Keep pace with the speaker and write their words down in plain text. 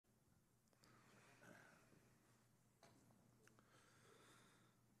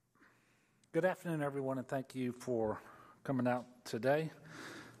Good afternoon, everyone, and thank you for coming out today.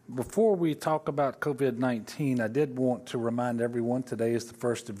 Before we talk about COVID-19, I did want to remind everyone today is the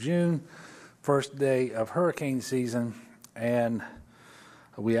 1st of June, first day of hurricane season, and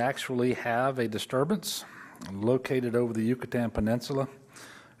we actually have a disturbance located over the Yucatan Peninsula.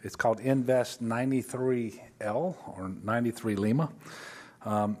 It's called Invest 93L, or 93 Lima.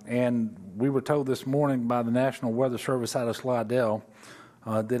 And we were told this morning by the National Weather Service out of Slidell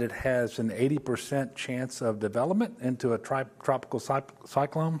that it has an 80% chance of development into a tropical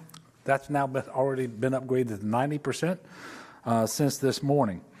cyclone. That's now already been upgraded to 90% since this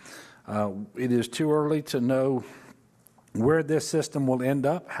morning. It is too early to know where this system will end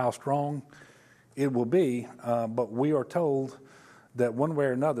up, how strong it will be, but we are told that one way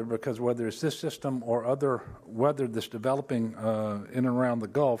or another, because whether it's this system or other weather that's developing in and around the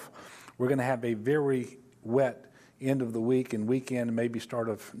Gulf, we're going to have a very wet end of the week and weekend and maybe start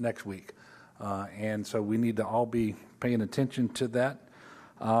of next week. And so we need to all be paying attention to that.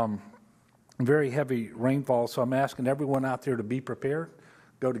 Very heavy rainfall, so I'm asking everyone out there to be prepared.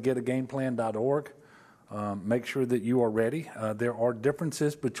 Go to getagameplan.org. Make sure that you are ready. There are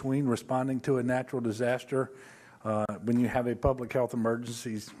differences between responding to a natural disaster when you have a public health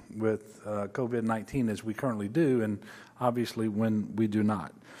emergency with COVID-19, as we currently do, and obviously when we do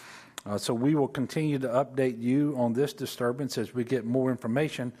not. So we will continue to update you on this disturbance as we get more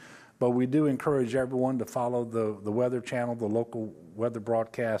information, but we do encourage everyone to follow the Weather Channel, the local weather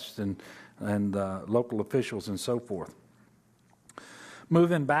broadcasts, and local officials and so forth.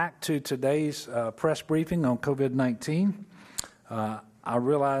 Moving back to today's press briefing on COVID-19, I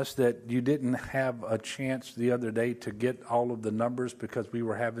realized that you didn't have a chance the other day to get all of the numbers because we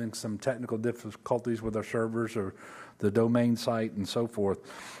were having some technical difficulties with our servers or the domain site and so forth.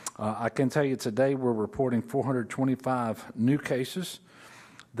 I can tell you today we're reporting 425 new cases.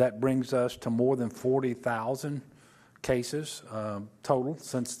 That brings us to more than 40,000 cases total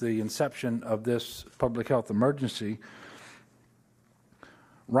since the inception of this public health emergency.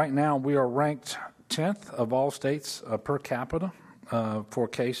 Right now we are ranked 10th of all states per capita for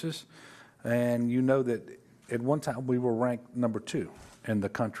cases, and you know that at one time we were ranked number 2 in the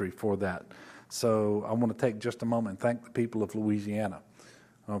country for that. So I want to take just a moment and thank the people of Louisiana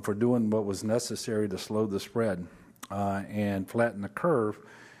for doing what was necessary to slow the spread and flatten the curve,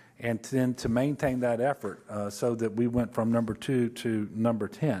 and then to maintain that effort so that we went from number 2 to number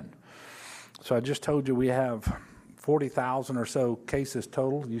 10. So I just told you we have 40,000 or so cases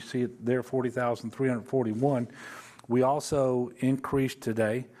total. You see it there, 40,341. We also increased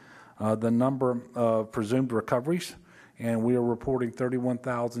today the number of presumed recoveries, and we are reporting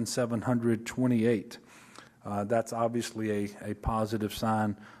 31,728. That's obviously a positive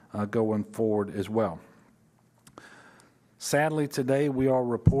sign going forward as well. Sadly, today we are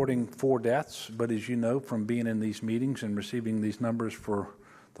reporting 4 deaths, but as you know from being in these meetings and receiving these numbers for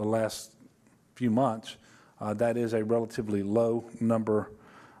the last few months, that is a relatively low number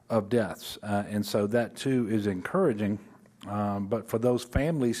of deaths. And so that too is encouraging, but for those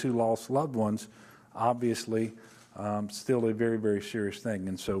families who lost loved ones, obviously still a very, very serious thing,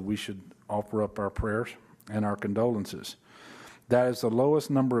 and so we should offer up our prayers and our condolences. That is the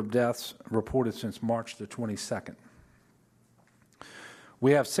lowest number of deaths reported since March the 22nd.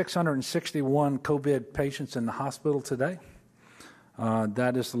 We have 661 COVID patients in the hospital today.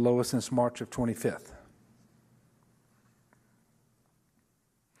 That is the lowest since March of 25th.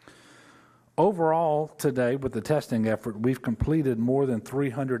 Overall, today, with the testing effort, we've completed more than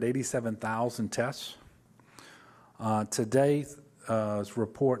 387,000 tests. Today,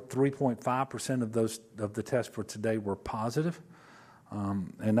 report 3.5% of the tests for today were positive,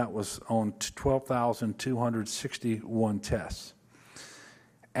 and that was on 12,261 tests.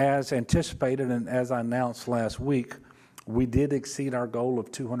 As anticipated and as I announced last week, we did exceed our goal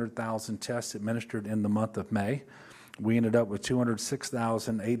of 200,000 tests administered in the month of May. We ended up with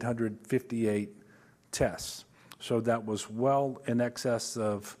 206,858 tests. So that was well in excess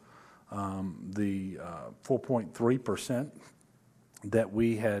of the 4.3% that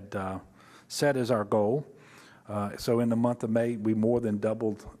we had set as our goal. So in the month of May, we more than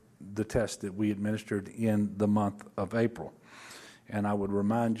doubled the tests that we administered in the month of April. And I would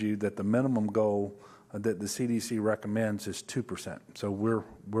remind you that the minimum goal that the CDC recommends is 2%. So we're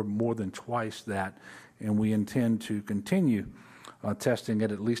more than twice that, and we intend to continue testing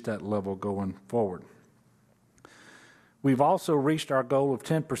at least that level going forward. We've also reached our goal of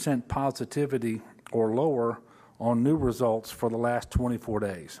 10% positivity or lower on new results for the last 24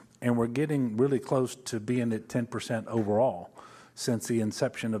 days. And we're getting really close to being at 10% overall since the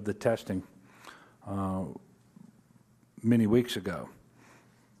inception of the testing many weeks ago.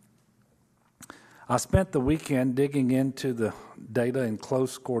 I spent the weekend digging into the data in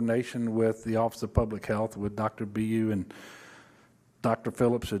close coordination with the Office of Public Health, with Dr. BU and Dr.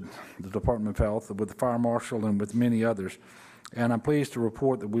 Phillips at the Department of Health, with the Fire Marshal, and with many others. And I'm pleased to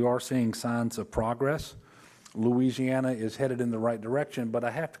report that we are seeing signs of progress. Louisiana is headed in the right direction, but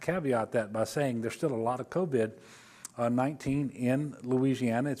I have to caveat that by saying there's still a lot of COVID-19 in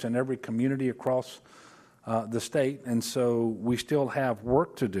Louisiana. It's in every community across the state, and so we still have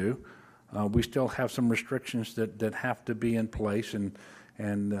work to do. We still have some restrictions that have to be in place, and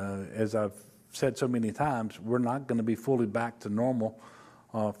as I've said so many times, we're not going to be fully back to normal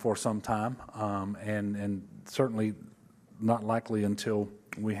for some time, and certainly not likely until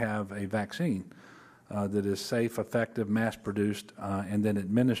we have a vaccine that is safe, effective, mass-produced, and then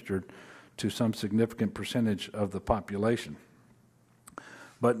administered to some significant percentage of the population.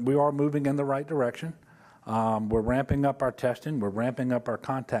 But we are moving in the right direction. We're ramping up our testing, we're ramping up our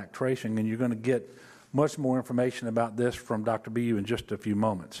contact tracing, and you're going to get much more information about this from Dr. BU in just a few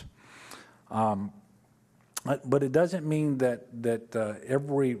moments. But it doesn't mean that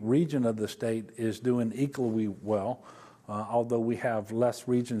every region of the state is doing equally well, although we have less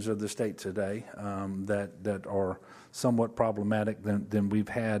regions of the state today that are somewhat problematic than we've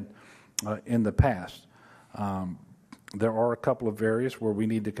had in the past. There are a couple of areas where we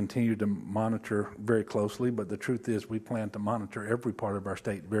need to continue to monitor very closely, but the truth is we plan to monitor every part of our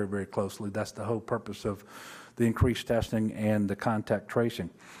state very, very closely. That's the whole purpose of the increased testing and the contact tracing.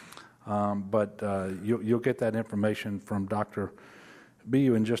 But you'll get that information from Dr.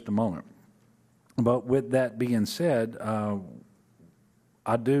 BU in just a moment. But with that being said,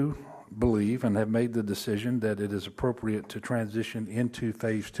 I do believe and have made the decision that it is appropriate to transition into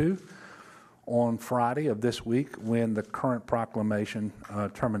phase 2 on Friday of this week when the current proclamation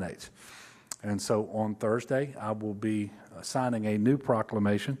terminates. And so on Thursday, I will be signing a new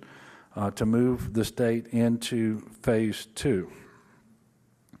proclamation to move the state into phase 2.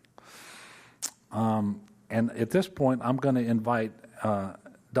 And at this point, I'm going to invite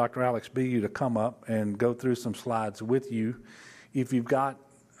Dr. Alex BU to come up and go through some slides with you. If you've got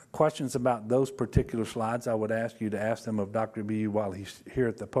questions about those particular slides, I would ask you to ask them of Dr. BU while he's here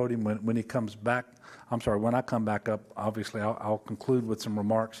at the podium. When he comes back, when I come back up, obviously I'll conclude with some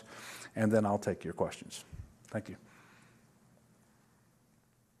remarks, and then I'll take your questions. Thank you.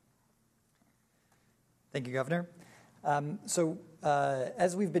 Thank you, Governor.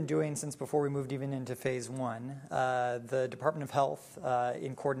 As we've been doing since before we moved even into phase 1, the Department of Health,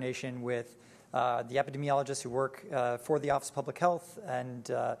 in coordination with the epidemiologists who work for the Office of Public Health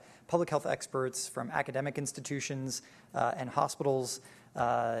and public health experts from academic institutions and hospitals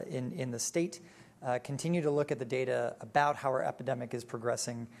in the state, continue to look at the data about how our epidemic is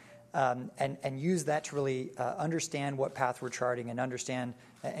progressing and use that to really understand what path we're charting and understand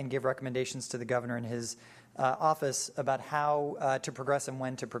and give recommendations to the governor and his office about how to progress and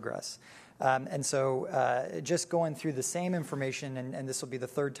when to progress. Just going through the same information, and this will be the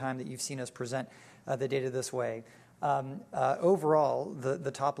third time that you've seen us present the data this way. Overall,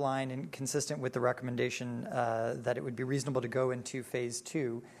 the top line, and consistent with the recommendation that it would be reasonable to go into phase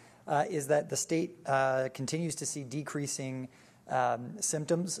 2, is that the state continues to see decreasing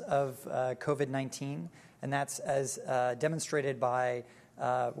symptoms of COVID-19, and that's as demonstrated by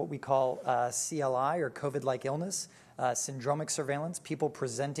what we call CLI, or COVID-like illness, syndromic surveillance, people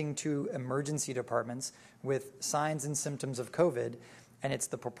presenting to emergency departments with signs and symptoms of COVID, and it's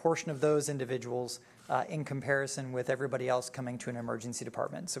the proportion of those individuals in comparison with everybody else coming to an emergency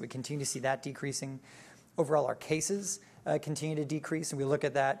department. So we continue to see that decreasing. Overall, our cases continue to decrease, and we look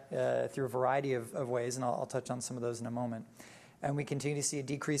at that through a variety of ways, and I'll touch on some of those in a moment. And we continue to see a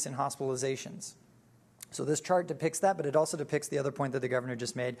decrease in hospitalizations. So this chart depicts that, but it also depicts the other point that the governor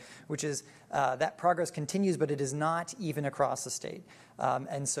just made, which is that progress continues, but it is not even across the state.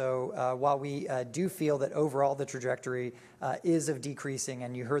 While we do feel that overall the trajectory is of decreasing,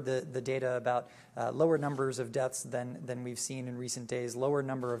 and you heard the data about lower numbers of deaths than we've seen in recent days, lower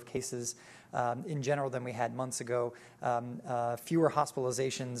number of cases in general than we had months ago, fewer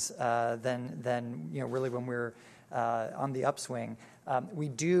hospitalizations than really when we were on the upswing. We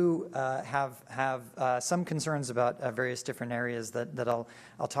do have some concerns about various different areas that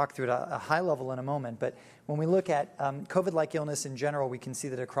I'll talk through at a high level in a moment. But when we look at COVID-like illness in general, we can see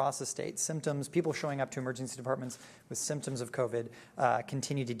that across the state, symptoms, people showing up to emergency departments with symptoms of COVID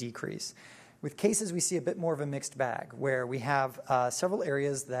continue to decrease. With cases, we see a bit more of a mixed bag, where we have several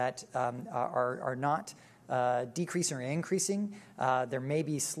areas that are not decreasing or increasing. There may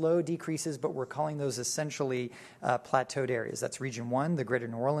be slow decreases, but we're calling those essentially plateaued areas. That's Region 1, the greater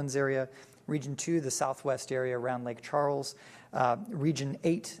New Orleans area. Region 2, the southwest area around Lake Charles. Region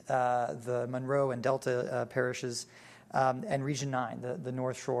 8, the Monroe and Delta parishes. And Region 9, the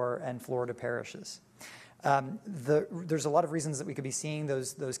North Shore and Florida parishes. There's a lot of reasons that we could be seeing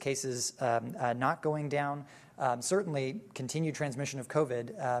those cases not going down. Certainly, continued transmission of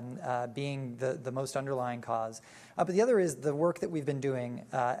COVID being the most underlying cause. But the other is the work that we've been doing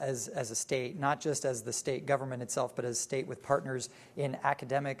as a state, not just as the state government itself, but as a state with partners in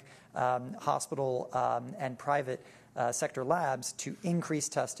academic, hospital, and private sector labs to increase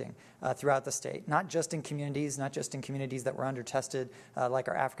testing throughout the state, not just in communities that were under-tested, like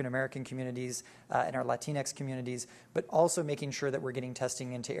our African-American communities and our Latinx communities, but also making sure that we're getting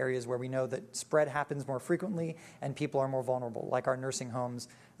testing into areas where we know that spread happens more frequently and people are more vulnerable, like our nursing homes,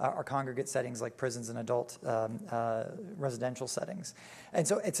 our congregate settings like prisons and adult residential settings. And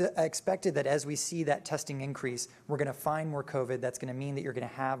so it's expected that as we see that testing increase, we're going to find more COVID. That's going to mean that you're going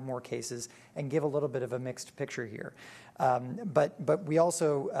to have more cases and give a little bit of a mixed picture here. But we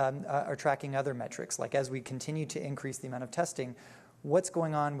also are tracking other metrics, like as we continue to increase the amount of testing, what's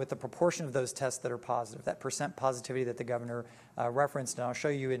going on with the proportion of those tests that are positive, that percent positivity that the governor referenced. And I'll show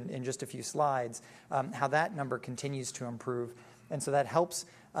you in just a few slides how that number continues to improve. And so that helps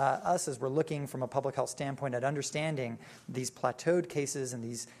us as we're looking from a public health standpoint at understanding these plateaued cases and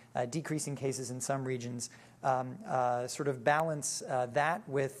these decreasing cases in some regions, sort of balance that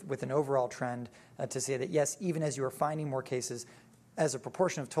with an overall trend to say that, yes, even as you are finding more cases, as a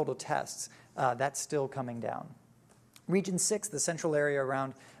proportion of total tests, that's still coming down. Region 6, the central area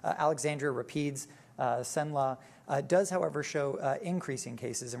around Alexandria, Rapides, Senla, does, however, show increasing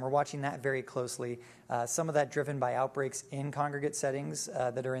cases, and we're watching that very closely. Some of that driven by outbreaks in congregate settings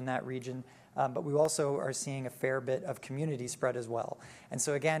that are in that region, but we also are seeing a fair bit of community spread as well. And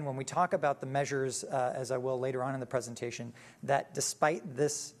so again, when we talk about the measures, as I will later on in the presentation, that despite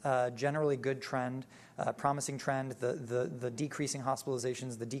this generally good trend, promising trend, the decreasing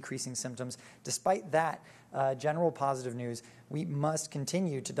hospitalizations, the decreasing symptoms, despite that general positive news, we must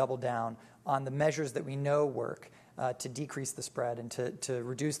continue to double down on the measures that we know work to decrease the spread and to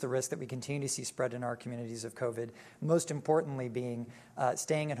reduce the risk that we continue to see spread in our communities of COVID. Most importantly being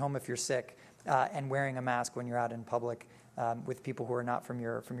staying at home if you're sick and wearing a mask when you're out in public with people who are not from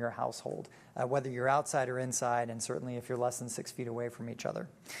your household, whether you're outside or inside, and certainly if you're less than 6 feet away from each other.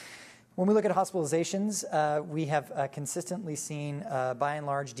 When we look at hospitalizations, we have consistently seen, by and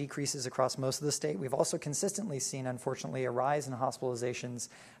large, decreases across most of the state. We've also consistently seen, unfortunately, a rise in hospitalizations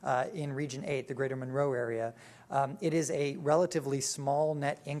in Region 8, the greater Monroe area. It is a relatively small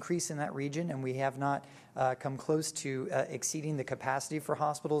net increase in that region, and we have not come close to exceeding the capacity for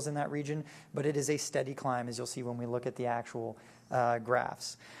hospitals in that region, but it is a steady climb, as you'll see when we look at the actual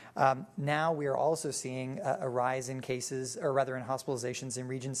graphs. Now we are also seeing a rise in cases, or rather in hospitalizations in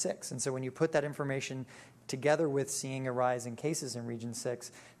Region 6. And so when you put that information together with seeing a rise in cases in Region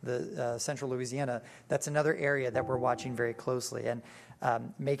 6, the central Louisiana, that's another area that we're watching very closely. And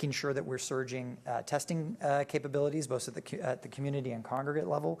making sure that we're surging testing capabilities, both at the community and congregate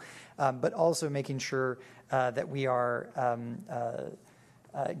level, but also making sure that we are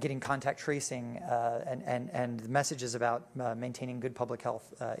getting contact tracing and messages about maintaining good public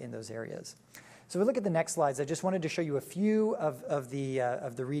health in those areas. So if we look at the next slides, I just wanted to show you a few of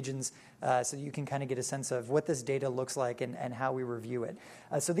the regions so that you can kind of get a sense of what this data looks like and how we review it.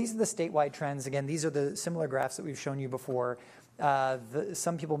 So these are the statewide trends. Again, these are the similar graphs that we've shown you before.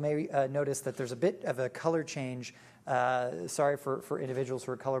 Some people may notice that there's a bit of a color change. Sorry for individuals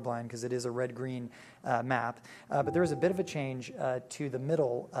who are colorblind because it is a red-green map. But there is a bit of a change to the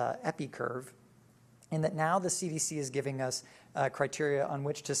middle epi curve, in that now the CDC is giving us criteria on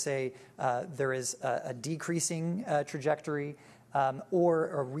which to say there is a decreasing trajectory or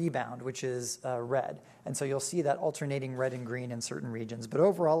a rebound, which is red. And so you'll see that alternating red and green in certain regions. But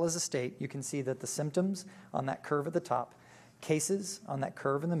overall, as a state, you can see that the symptoms on that curve at the top, cases on that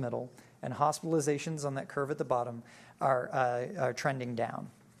curve in the middle, and hospitalizations on that curve at the bottom are trending down.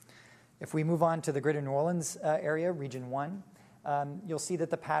 If we move on to the greater New Orleans area, Region 1, you'll see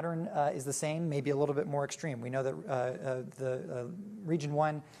that the pattern is the same, maybe a little bit more extreme. We know that the Region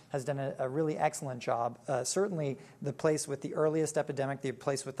 1 has done a really excellent job. Certainly the place with the earliest epidemic, the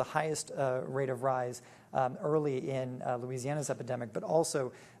place with the highest rate of rise, early in Louisiana's epidemic, but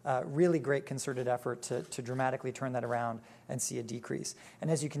also really great concerted effort to dramatically turn that around and see a decrease.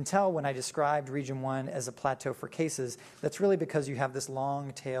 And as you can tell, when I described Region 1 as a plateau for cases, that's really because you have this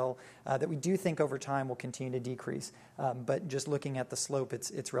long tail that we do think over time will continue to decrease. But just looking at the slope,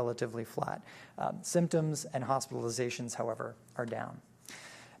 it's relatively flat. Symptoms and hospitalizations, however, are down.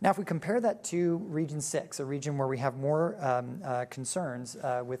 Now, if we compare that to Region 6, a region where we have more concerns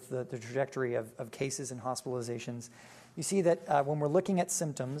with the trajectory of cases and hospitalizations, you see that when we're looking at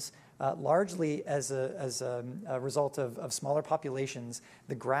symptoms, largely as a result of smaller populations,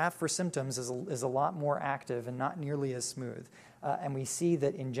 the graph for symptoms is a lot more active and not nearly as smooth. And we see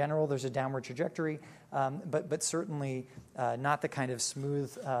that in general there's a downward trajectory, but certainly not the kind of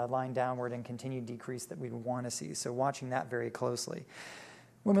smooth line downward and continued decrease that we'd want to see. So watching that very closely.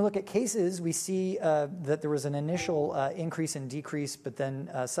 When we look at cases, we see that there was an initial increase and decrease, but then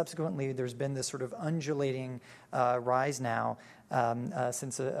subsequently there's been this sort of undulating rise now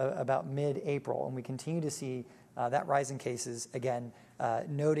since about mid-April, and we continue to see that rise in cases, again,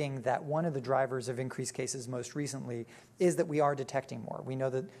 noting that one of the drivers of increased cases most recently is that we are detecting more. We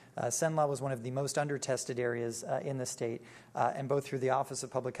know that Cenla was one of the most under-tested areas in the state, and both through the Office of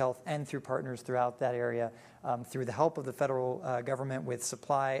Public Health and through partners throughout that area, through the help of the federal government with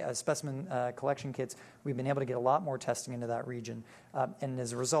supply specimen collection kits, we've been able to get a lot more testing into that region. And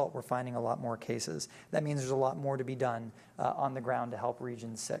as a result, we're finding a lot more cases. That means there's a lot more to be done on the ground to help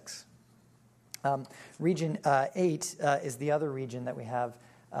Region 6. Region 8 is the other region that we have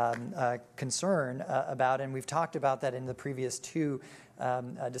concern about, and we've talked about that in the previous two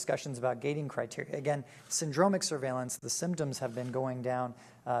discussions about gating criteria. Again, syndromic surveillance, the symptoms have been going down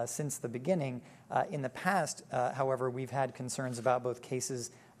since the beginning. In the past, however, we've had concerns about both cases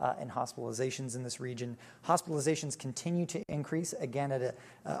and hospitalizations in this region. Hospitalizations continue to increase, again, at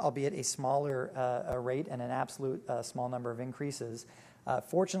albeit a smaller rate and an absolute small number of increases.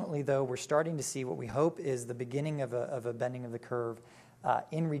 Fortunately, though, we're starting to see what we hope is the beginning of a bending of the curve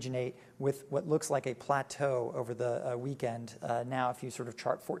in Region 8 with what looks like a plateau over the weekend. Now, if you sort of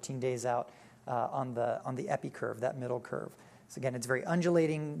chart 14 days out on the epi curve, that middle curve. So again, it's very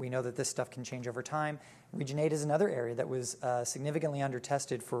undulating. We know that this stuff can change over time. Region 8 is another area that was significantly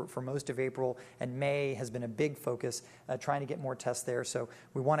under-tested for most of April, and May has been a big focus, trying to get more tests there. So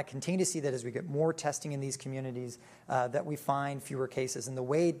we want to continue to see that as we get more testing in these communities, that we find fewer cases. And the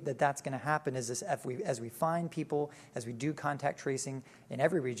way that that's going to happen is as we find people, as we do contact tracing in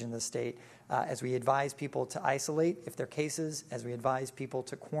every region of the state, as we advise people to isolate if they're cases, as we advise people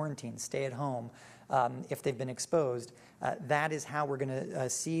to quarantine, stay at home, if they've been exposed, that is how we're going to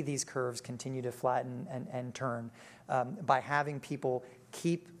see these curves continue to flatten and turn by having people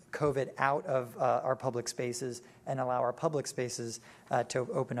keep COVID out of our public spaces and allow our public spaces to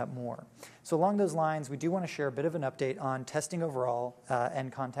open up more. So along those lines, we do want to share a bit of an update on testing overall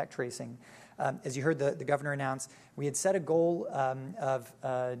and contact tracing. As you heard the governor announce, we had set a goal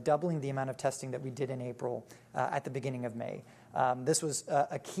of doubling the amount of testing that we did in April at the beginning of May. This was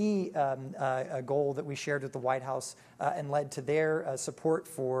a key goal that we shared with the White House and led to their support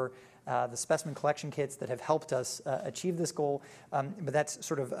for the specimen collection kits that have helped us achieve this goal. But that's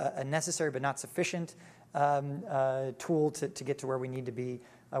sort of a necessary but not sufficient tool to get to where we need to be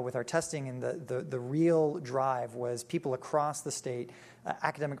with our testing. And the real drive was people across the state,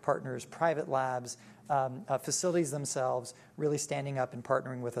 academic partners, private labs, facilities themselves really standing up and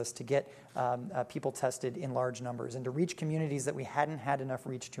partnering with us to get people tested in large numbers and to reach communities that we hadn't had enough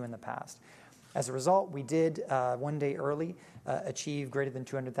reach to in the past. As a result, we did, one day early, achieve greater than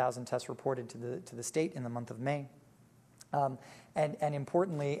 200,000 tests reported to the state in the month of May. And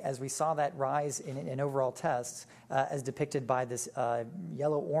importantly, as we saw that rise in overall tests, as depicted by this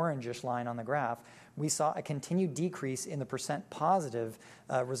yellow-orangish line on the graph, we saw a continued decrease in the percent positive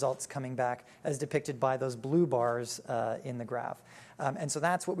results coming back, as depicted by those blue bars in the graph. And so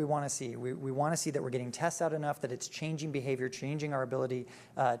that's what we want to see. We want to see that we're getting tests out enough that it's changing behavior, changing our ability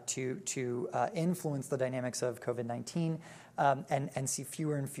to influence the dynamics of COVID-19, and see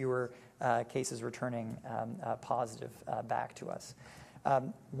fewer and fewer cases returning positive back to us.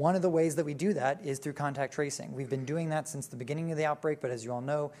 One of the ways that we do that is through contact tracing. We've been doing that since the beginning of the outbreak, but as you all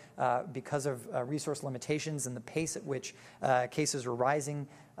know, because of resource limitations and the pace at which cases were rising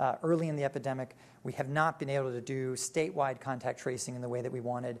early in the epidemic, we have not been able to do statewide contact tracing in the way that we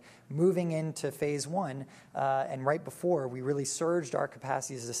wanted. Moving into phase 1 and right before, we really surged our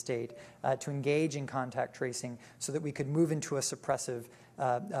capacity as a state to engage in contact tracing so that we could move into a suppressive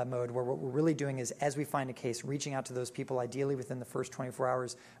mode where what we're really doing is, as we find a case, reaching out to those people ideally within the first 24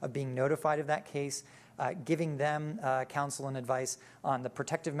 hours of being notified of that case, giving them counsel and advice on the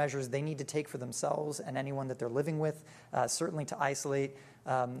protective measures they need to take for themselves and anyone that they're living with, certainly to isolate,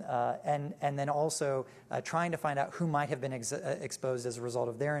 and then also trying to find out who might have been exposed as a result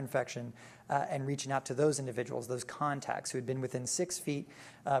of their infection, and reaching out to those individuals, those contacts who had been within 6 feet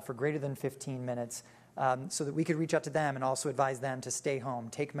for greater than 15 minutes, so that we could reach out to them and also advise them to stay home,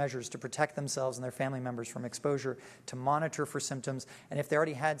 take measures to protect themselves and their family members from exposure, to monitor for symptoms, and if they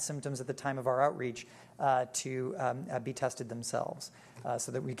already had symptoms at the time of our outreach, to be tested themselves,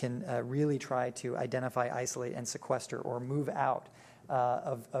 so that we can really try to identify, isolate, and sequester or move out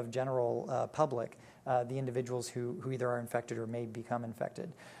of general public the individuals who either are infected or may become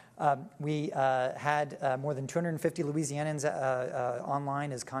infected. We had more than 250 Louisianans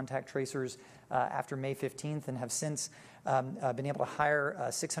online as contact tracers after May 15th, and have since been able to hire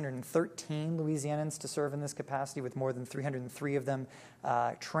 613 Louisianans to serve in this capacity, with more than 303 of them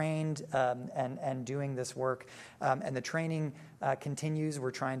trained and doing this work. And the training continues.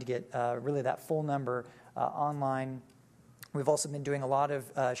 We're trying to get really that full number online. We've also been doing a lot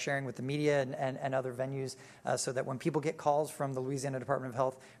of sharing with the media and other venues, so that when people get calls from the Louisiana Department of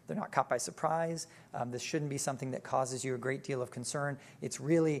Health, they're not caught by surprise. This shouldn't be something that causes you a great deal of concern. It's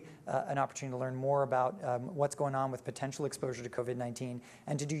really an opportunity to learn more about what's going on with potential exposure to COVID-19,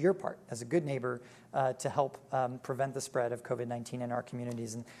 and to do your part as a good neighbor to help prevent the spread of COVID-19 in our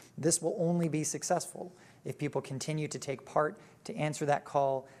communities. And this will only be successful if people continue to take part, to answer that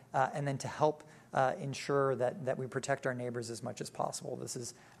call, and then to help ensure that we protect our neighbors as much as possible. This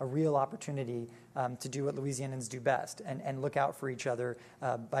is a real opportunity to do what Louisianans do best, and look out for each other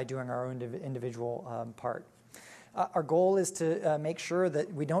by doing our own individual part. Our goal is to make sure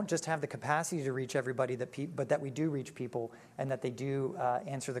that we don't just have the capacity to reach everybody, but that we do reach people, and that they do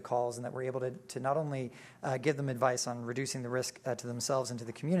answer the calls, and that we're able to not only give them advice on reducing the risk to themselves and to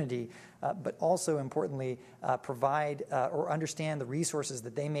the community, but also importantly provide or understand the resources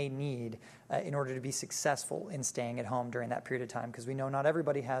that they may need in order to be successful in staying at home during that period of time, because we know not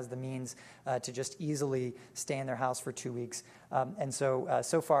everybody has the means to just easily stay in their house for 2 weeks. And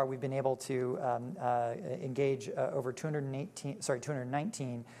so far we've been able to engage over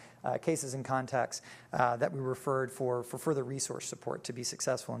 219 cases and contacts that we referred for further resource support to be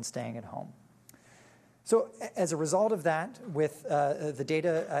successful in staying at home. So as a result of that, with the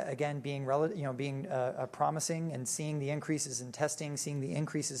data again being promising, and seeing the increases in testing, seeing the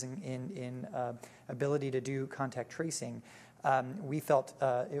increases in ability to do contact tracing, we felt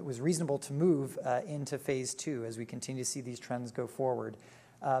it was reasonable to move into phase 2 as we continue to see these trends go forward.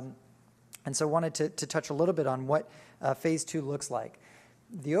 And so wanted to touch a little bit on what phase 2 looks like.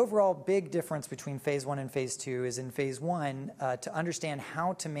 The overall big difference between phase 1 and phase 2 is in phase 1 to understand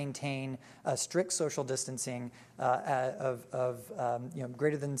how to maintain strict social distancing of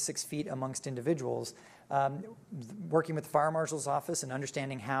greater than 6 feet amongst individuals, working with the fire marshal's office and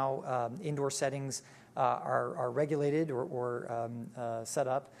understanding how indoor settings are regulated or set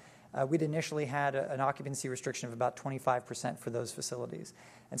up. We'd initially had an occupancy restriction of about 25% for those facilities.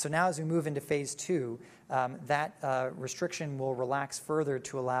 And so now as we move into phase 2, that restriction will relax further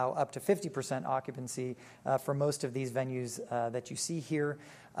to allow up to 50% occupancy for most of these venues that you see here.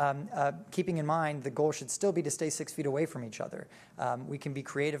 Keeping in mind, the goal should still be to stay 6 feet away from each other. We can be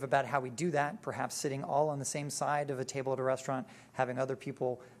creative about how we do that, perhaps sitting all on the same side of a table at a restaurant, having other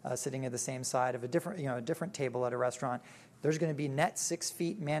people sitting at the same side of a different table at a restaurant. There's going to be net 6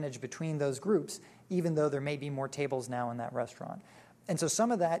 feet managed between those groups, even though there may be more tables now in that restaurant. And so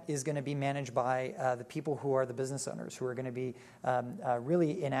some of that is going to be managed by the people who are the business owners, who are going to be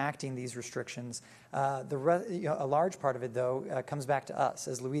really enacting these restrictions. A large part of it, though, comes back to us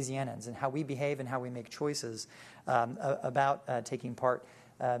as Louisianans, and how we behave and how we make choices about taking part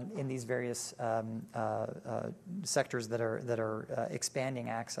in these various sectors that are expanding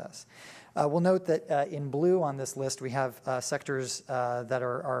access. We'll note that in blue on this list, we have sectors that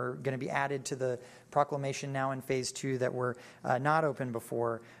are going to be added to the proclamation now in phase 2 that were not open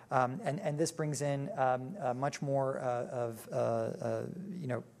before. And this brings in much more of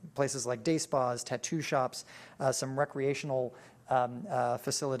places like day spas, tattoo shops, some recreational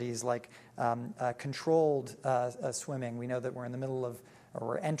facilities like controlled swimming. We know that we're in the middle of, or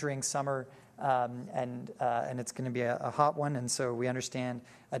we're entering summer, and it's going to be a hot one, and so we understand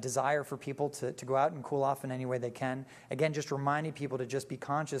a desire for people to go out and cool off in any way they can. Again, just reminding people to just be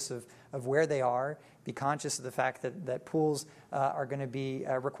conscious of where they are, be conscious of the fact that pools are going to be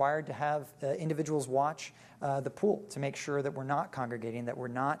required to have individuals watch the pool to make sure that we're not congregating, that we're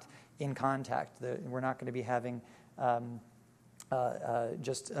not in contact, that we're not going to be having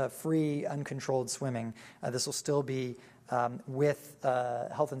just free, uncontrolled swimming. This will still be with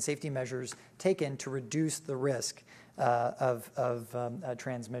health and safety measures taken to reduce the risk of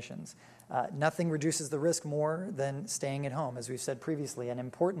transmissions. Nothing reduces the risk more than staying at home, as we've said previously. And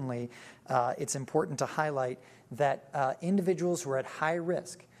importantly, it's important to highlight that individuals who are at high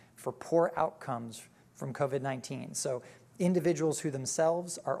risk for poor outcomes from COVID-19, so individuals who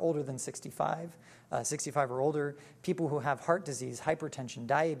themselves are older than 65, 65 or older, people who have heart disease, hypertension,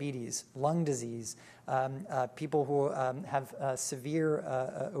 diabetes, lung disease, people who have severe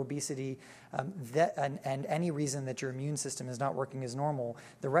obesity, and any reason that your immune system is not working as normal,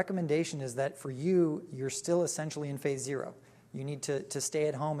 the recommendation is that for you, you're still essentially in phase 0. You need to stay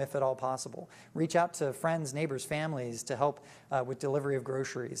at home if at all possible. Reach out to friends, neighbors, families to help with delivery of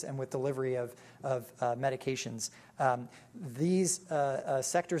groceries and with delivery of medications. These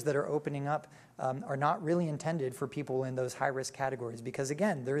sectors that are opening up are not really intended for people in those high-risk categories because,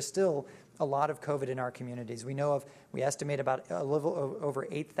 again, there is still a lot of COVID in our communities. We estimate about a little over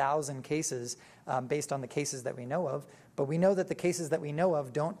 8,000 cases based on the cases that we know of, but we know that the cases that we know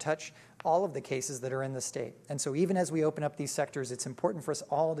of don't touch all of the cases that are in the state. And so even as we open up these sectors, it's important for us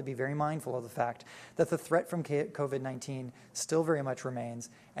all to be very mindful of the fact that the threat from COVID-19 still very much remains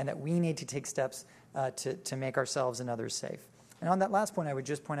and that we need to take steps to make ourselves and others safe. And on that last point, I would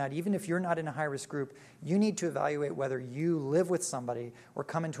just point out, even if you're not in a high-risk group, you need to evaluate whether you live with somebody or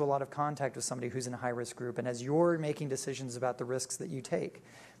come into a lot of contact with somebody who's in a high-risk group. And as you're making decisions about the risks that you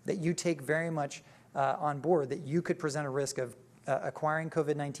take very much on board that you could present a risk of acquiring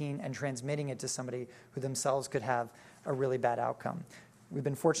COVID-19 and transmitting it to somebody who themselves could have a really bad outcome. We've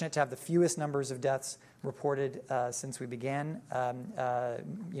been fortunate to have the fewest numbers of deaths reported since we began,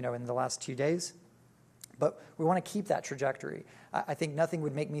 in the last 2 days. But we want to keep that trajectory. I think nothing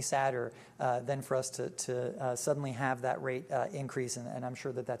would make me sadder than for us to suddenly have that rate increase, and I'm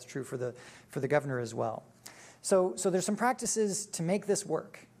sure that that's true for the governor as well. So there's some practices to make this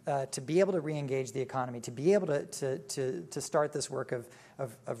work, to be able to re-engage the economy, to be able to start this work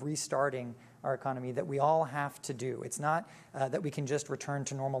of restarting our economy that we all have to do. It's not that we can just return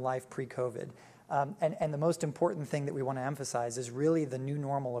to normal life pre-COVID. And the most important thing that we want to emphasize is really the new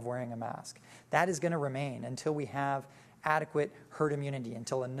normal of wearing a mask. That is going to remain until we have adequate herd immunity,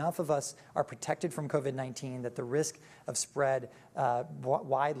 until enough of us are protected from COVID-19 that the risk of spread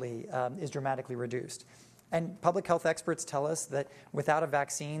widely is dramatically reduced. And public health experts tell us that without a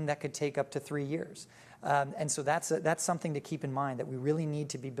vaccine, that could take up to 3 years. And so that's something to keep in mind, that we really need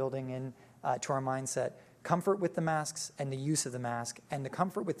to be building in to our mindset comfort with the masks and the use of the mask, and the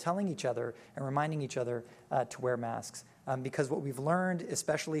comfort with telling each other and reminding each other to wear masks. Because what we've learned,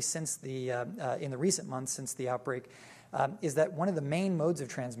 especially since in the recent months since the outbreak, is that one of the main modes of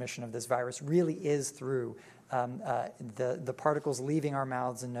transmission of this virus really is through the particles leaving our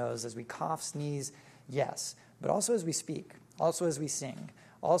mouths and nose as we cough, sneeze, yes, but also as we speak, also as we sing,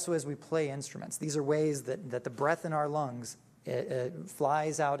 also as we play instruments. These are ways that the breath in our lungs it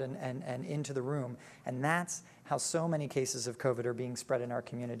flies out and into the room, and that's how so many cases of COVID are being spread in our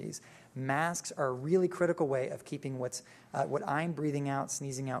communities. Masks are a really critical way of keeping what I'm breathing out,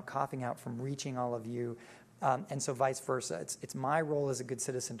 sneezing out, coughing out from reaching all of you, and so vice versa. It's my role as a good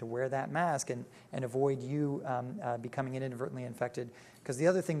citizen to wear that mask and avoid you becoming inadvertently infected. Because the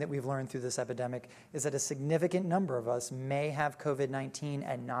other thing that we've learned through this epidemic is that a significant number of us may have COVID-19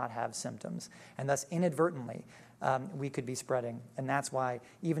 and not have symptoms, and thus inadvertently we could be spreading. And that's why,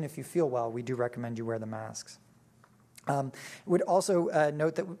 even if you feel well, we do recommend you wear the masks. Would also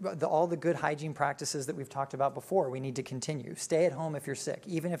note that all the good hygiene practices that we've talked about before, we need to continue. Stay at home if you're sick.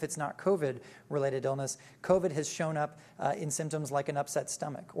 Even if it's not COVID-related illness, COVID has shown up in symptoms like an upset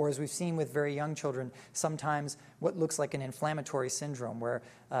stomach, or as we've seen with very young children, sometimes what looks like an inflammatory syndrome, where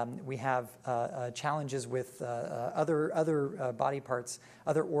we have challenges with other body parts,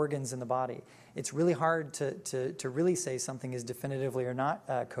 other organs in the body. It's really hard to really say something is definitively or not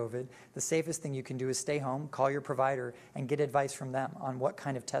COVID. The safest thing you can do is stay home, call your provider, and get advice from them on what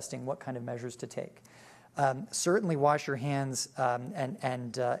kind of testing, what kind of measures to take. Certainly wash your hands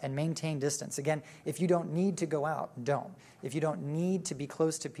and maintain distance. Again, if you don't need to go out, don't. If you don't need to be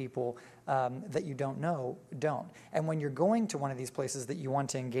close to people that you don't know, don't. And when you're going to one of these places that you want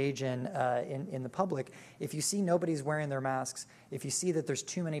to engage in the public, if you see nobody's wearing their masks, if you see that there's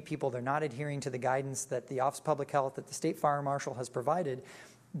too many people, they're not adhering to the guidance that the Office of Public Health, that the State Fire Marshal has provided,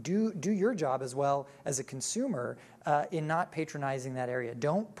 do your job as well as a consumer in not patronizing that area.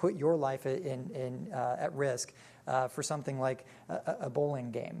 Don't put your life at risk for something like a bowling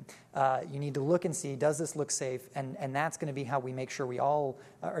game. You need to look and see, does this look safe? And that's going to be how we make sure we all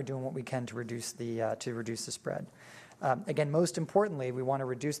are doing what we can to reduce the spread. Again, most importantly, we want to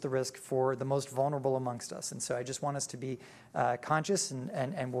reduce the risk for the most vulnerable amongst us. And so I just want us to be conscious,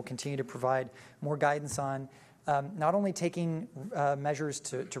 and we'll continue to provide more guidance on not only taking measures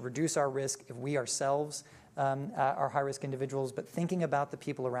to reduce our risk if we ourselves are high-risk individuals, but thinking about the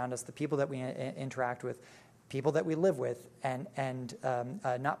people around us, the people that we interact with, people that we live with, and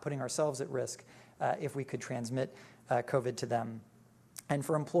not putting ourselves at risk if we could transmit COVID to them. And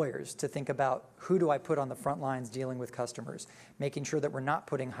for employers to think about, who do I put on the front lines dealing with customers, making sure that we're not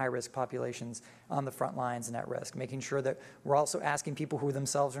putting high-risk populations on the front lines and at risk, making sure that we're also asking people who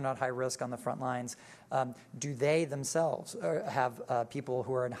themselves are not high risk on the front lines, do they themselves have people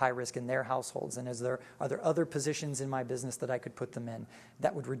who are in high risk in their households, and are there other positions in my business that I could put them in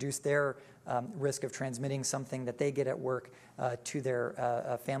that would reduce their risk of transmitting something that they get at work to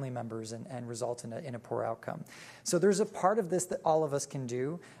their family members and result in a poor outcome. So there's a part of this that all of us can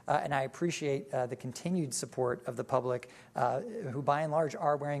do, and I appreciate the continued support of the public who by and large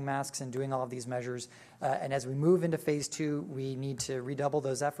are wearing masks and doing all of these measures. And as we move into phase 2, we need to redouble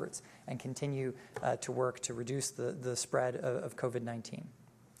those efforts and continue to work to reduce the spread of COVID-19.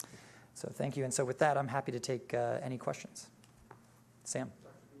 So thank you. And so with that, I'm happy to take any questions. Sam?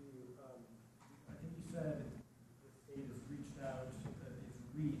 I think you said the state has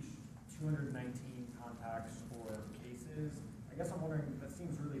reached 219 contacts or cases. I guess I'm wondering, that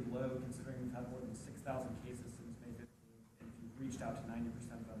seems really low considering we've had more than 6,000 cases since May 15th, and if you've reached out to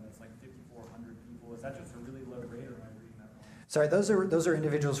 90% of them, that's like 5,400 people. Is that just a really low rate, or am I reading that wrong? Sorry, those are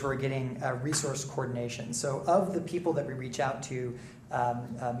individuals who are getting resource coordination. So of the people that we reach out to,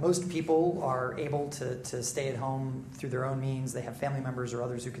 most people are able to stay at home through their own means. They have family members or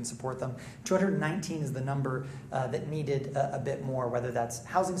others who can support them. 219 is the number that needed a bit more, whether that's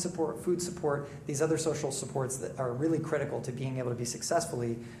housing support, food support, these other social supports that are really critical to being able to be successful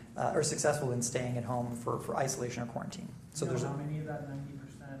in staying at home for isolation or quarantine. So there's how many of that 90%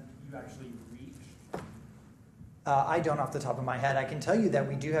 you actually reached? I don't off the top of my head. I can tell you that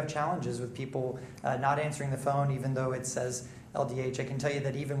we do have challenges with people not answering the phone, even though it says LDH. I can tell you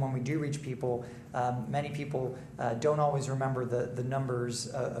that even when we do reach people, many people don't always remember the numbers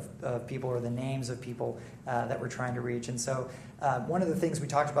of people or the names of people that we're trying to reach. And so one of the things we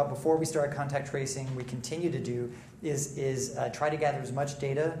talked about before we started contact tracing, we continue to do, is try to gather as much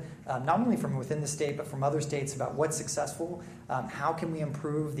data, not only from within the state, but from other states about what's successful, how can we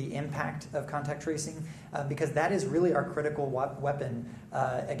improve the impact of contact tracing, because that is really our critical weapon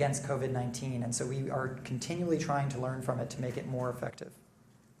against COVID-19. And so we are continually trying to learn from it to make it more effective.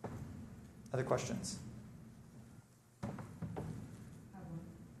 Other questions?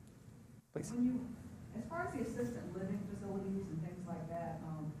 Please. As far as the assisted living facilities and things like that,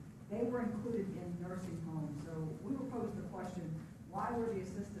 they were included in nursing homes. So we were posed the question, why were the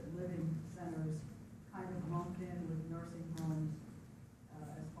assisted living centers kind of lumped in with nursing homes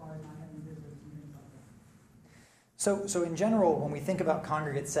as far as not having visitors and things like that? So in general, when we think about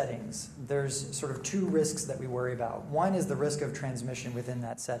congregate settings, there's sort of two risks that we worry about. One is the risk of transmission within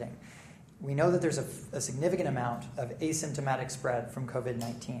that setting. We know that there's a significant amount of asymptomatic spread from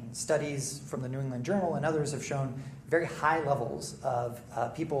COVID-19. Studies from the New England Journal and others have shown very high levels of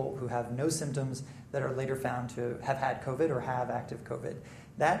people who have no symptoms that are later found to have had COVID or have active COVID.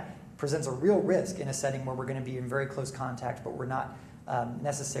 That presents a real risk in a setting where we're going to be in very close contact, but we're not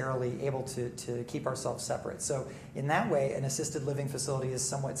necessarily able to keep ourselves separate. So in that way, an assisted living facility is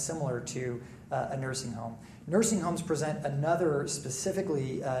somewhat similar to a nursing home. Nursing homes present another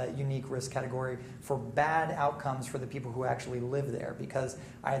specifically unique risk category for bad outcomes for the people who actually live there, because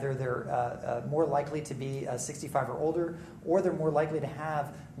either they're more likely to be 65 or older, or they're more likely to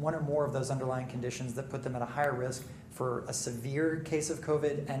have one or more of those underlying conditions that put them at a higher risk for a severe case of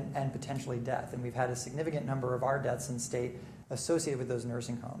COVID and potentially death. And we've had a significant number of our deaths in state associated with those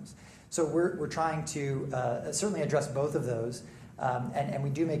nursing homes. So we're trying to certainly address both of those. And we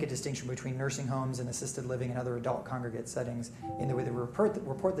do make a distinction between nursing homes and assisted living and other adult congregate settings in the way that we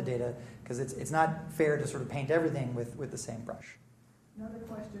report the data, because it's not fair to sort of paint everything with the same brush. Another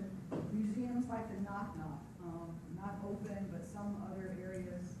question, museums like the Knock Knock, not open, but some other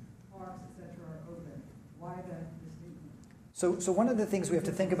areas, parks, etc. are open. Why the distinction? So one of the things we have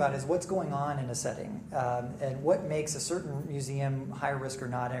to think about is what's going on in a setting and what makes a certain museum high risk or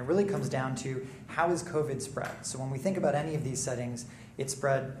not. And it really comes down to how is COVID spread. So when we think about any of these settings, it's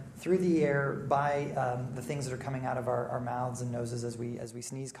spread through the air by the things that are coming out of our mouths and noses as we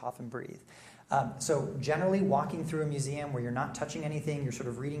sneeze, cough, and breathe. So generally, walking through a museum where you're not touching anything, you're sort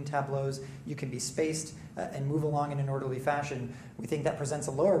of reading tableaus, you can be spaced and move along in an orderly fashion. We think that presents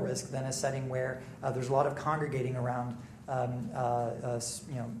a lower risk than a setting where there's a lot of congregating around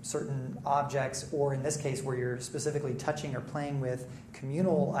certain objects, or in this case where you're specifically touching or playing with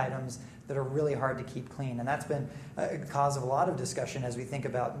communal items that are really hard to keep clean. And that's been a cause of a lot of discussion as we think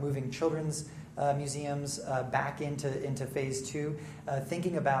about moving children's museums back into phase 2,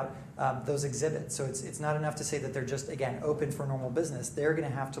 thinking about those exhibits. So it's not enough to say that they're just, again, open for normal business. They're going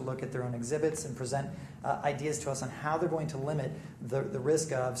to have to look at their own exhibits and present ideas to us on how they're going to limit the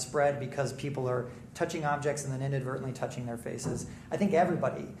risk of spread because people are touching objects and then inadvertently touching their faces. I think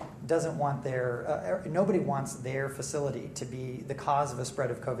everybody doesn't want nobody wants their facility to be the cause of a spread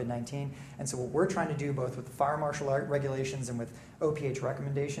of COVID-19. And so what we're trying to do, both with the fire marshal regulations and with OPH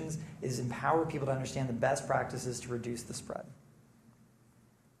recommendations, is empower people to understand the best practices to reduce the spread.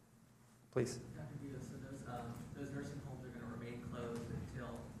 Please. Dr. Vito, so those nursing homes are going to remain closed until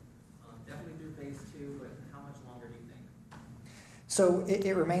definitely through phase 2, but how much longer do you think? So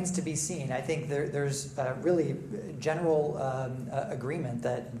it remains to be seen. I think there's really general agreement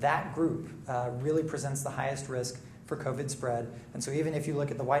that group really presents the highest risk for COVID spread. And so even if you look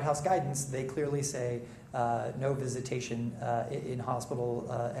at the White House guidance, they clearly say no visitation in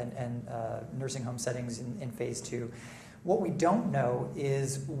hospital and nursing home settings in phase 2. What we don't know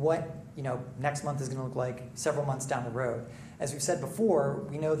is what next month is going to look like several months down the road. As we've said before,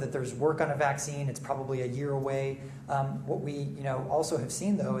 we know that there's work on a vaccine. It's probably a year away. What we also have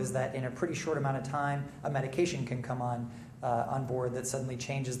seen, though, is that in a pretty short amount of time, a medication can come on board that suddenly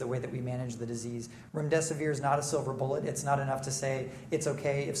changes the way that we manage the disease. Remdesivir is not a silver bullet. It's not enough to say it's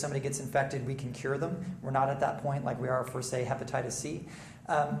okay if somebody gets infected, we can cure them. We're not at that point like we are for, say, hepatitis C.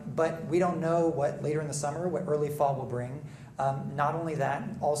 But we don't know what later in the summer, what early fall will bring. Not only that,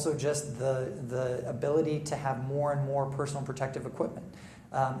 also just the ability to have more and more personal protective equipment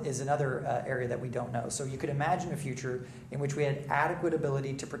is another area that we don't know. So you could imagine a future in which we had adequate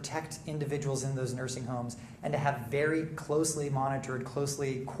ability to protect individuals in those nursing homes and to have very closely monitored,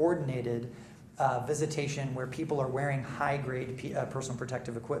 closely coordinated visitation where people are wearing high-grade personal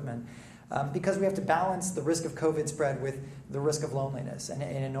protective equipment. Because we have to balance the risk of COVID spread with the risk of loneliness. And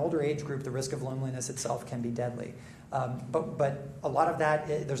in an older age group, the risk of loneliness itself can be deadly. But a lot of that,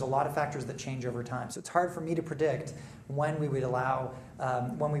 there's a lot of factors that change over time. So it's hard for me to predict when we would allow,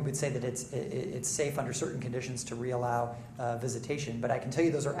 when we would say that it's safe under certain conditions to reallow visitation. But I can tell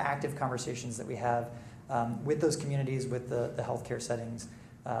you those are active conversations that we have with those communities, with the healthcare settings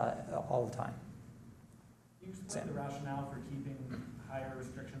all the time. Can you explain the rationale for keeping higher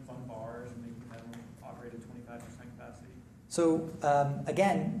restrictions on bars and making them operate at 25% capacity? So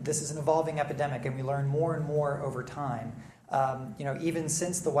again, this is an evolving epidemic, and we learn more and more over time. Even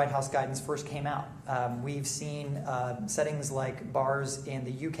since the White House guidance first came out, we've seen settings like bars in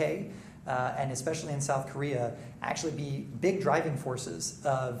the UK and especially in South Korea actually be big driving forces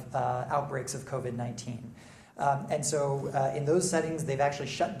of outbreaks of COVID-19. And so in those settings, they've actually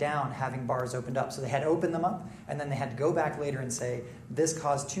shut down having bars opened up. So they had to open them up, and then they had to go back later and say, this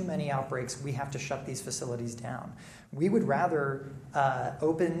caused too many outbreaks, we have to shut these facilities down. We would rather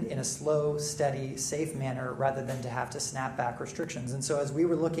open in a slow, steady, safe manner rather than to have to snap back restrictions. And so as we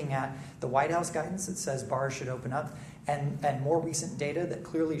were looking at the White House guidance that says bars should open up, and more recent data that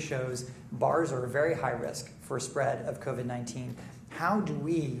clearly shows bars are a very high risk for spread of COVID-19, how do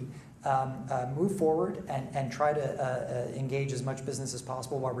we move forward and try to engage as much business as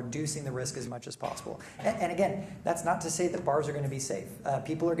possible while reducing the risk as much as possible. And again, that's not to say that bars are going to be safe.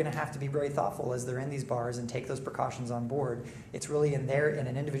 People are going to have to be very thoughtful as they're in these bars and take those precautions on board. It's really in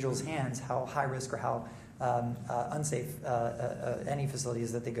an individual's hands how high risk or how unsafe any facility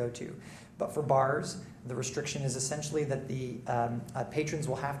is that they go to. But for bars, the restriction is essentially that the patrons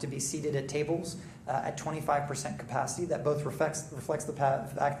will have to be seated at tables at 25% capacity. That both reflects the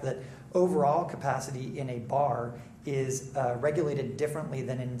fact that overall capacity in a bar is regulated differently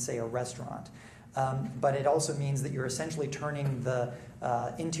than in, say, a restaurant. But it also means that you're essentially turning the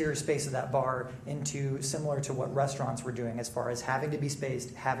interior space of that bar into similar to what restaurants were doing as far as having to be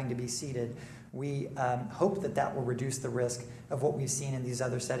spaced, having to be seated. We hope that will reduce the risk of what we've seen in these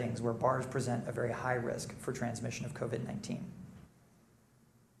other settings where bars present a very high risk for transmission of COVID-19.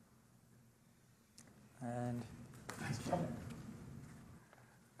 And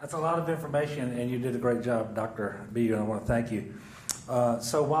that's a lot of information, and you did a great job, Dr. B, and I want to thank you.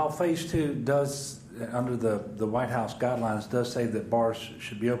 So while Phase 2 does, under the White House guidelines, does say that bars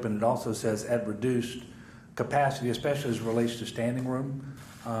should be open, it also says at reduced capacity, especially as it relates to standing room.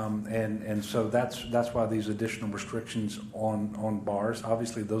 And so that's why these additional restrictions on bars.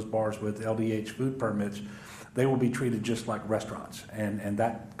 Obviously, those bars with LDH food permits, they will be treated just like restaurants, and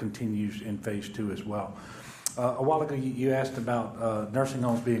that continues in Phase 2 as well. A while ago, you asked about nursing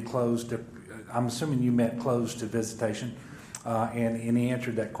homes being closed. I'm assuming you meant closed to visitation, and he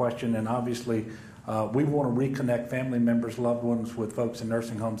answered that question. And obviously, we want to reconnect family members, loved ones with folks in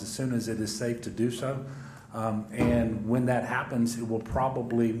nursing homes as soon as it is safe to do so. And when that happens, it will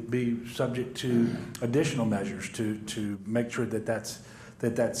probably be subject to additional measures to make sure that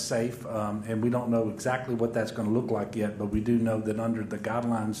that's safe. And we don't know exactly what that's going to look like yet, but we do know that under the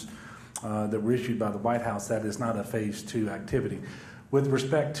guidelines that were issued by the White House, that is not a phase 2 activity. With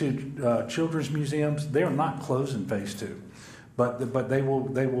respect to children's museums, they are not closed in phase 2. But they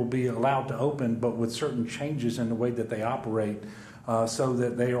will be allowed to open, but with certain changes in the way that they operate, so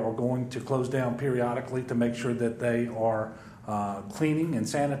that they are going to close down periodically to make sure that they are cleaning and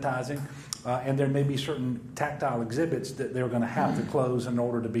sanitizing, and there may be certain tactile exhibits that they're going to have to close in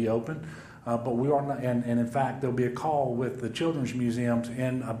order to be open. But we are not, and in fact, there'll be a call with the children's museums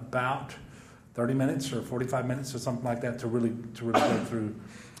in about 30 minutes or 45 minutes or something like that to really go through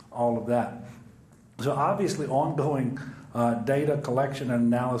all of that. So obviously, ongoing data collection and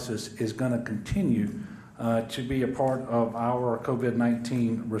analysis is going to continue to be a part of our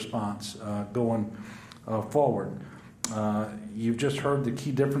COVID-19 response going forward. You've just heard the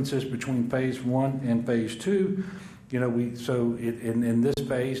key differences between phase 1 and phase 2. In this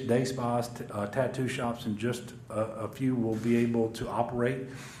phase, day spas, tattoo shops, and just a few will be able to operate.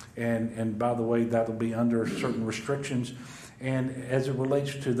 And by the way, that'll be under certain restrictions. And as it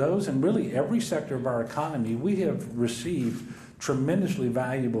relates to those, and really every sector of our economy, we have received tremendously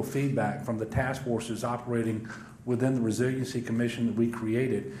valuable feedback from the task forces operating within the Resiliency Commission that we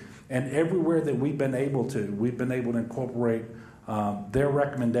created. And everywhere that we've been able to incorporate their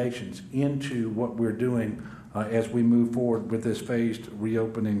recommendations into what we're doing as we move forward with this phased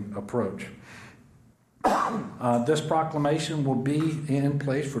reopening approach. This proclamation will be in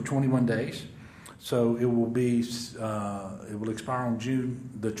place for 21 days. So it will expire on June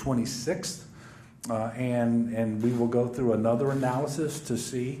the 26th, and we will go through another analysis to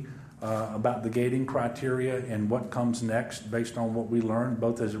see about the gating criteria and what comes next based on what we learn,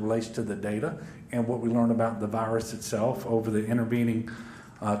 both as it relates to the data and what we learn about the virus itself over the intervening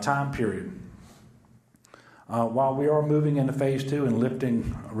time period. While we are moving into phase 2 and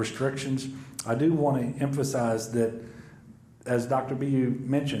lifting restrictions, I do want to emphasize that, as Dr. Bu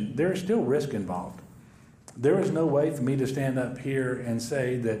mentioned, there is still risk involved. There is no way for me to stand up here and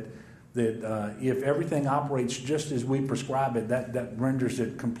say that if everything operates just as we prescribe it, that renders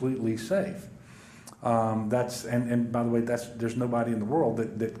it completely safe. And by the way, there's nobody in the world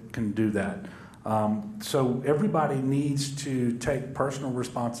that can do that. So everybody needs to take personal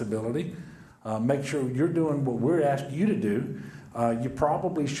responsibility. Make sure you're doing what we're asking you to do. You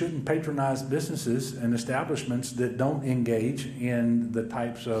probably shouldn't patronize businesses and establishments that don't engage in the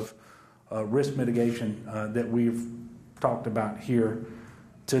types of risk mitigation that we've talked about here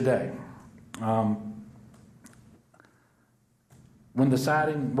today. When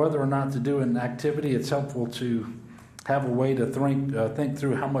deciding whether or not to do an activity, it's helpful to have a way to think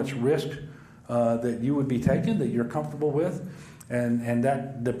through how much risk that you would be taking, that you're comfortable with, and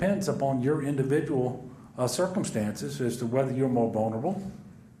that depends upon your individual circumstances as to whether you're more vulnerable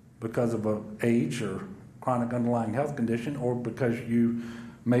because of an age or chronic underlying health condition, or because you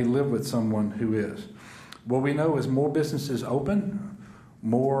may live with someone who is. What we know is more businesses open,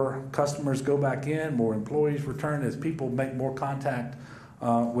 more customers go back in, more employees return. As people make more contact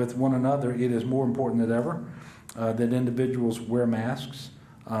with one another, it is more important than ever that individuals wear masks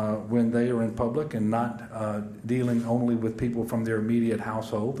when they are in public and not dealing only with people from their immediate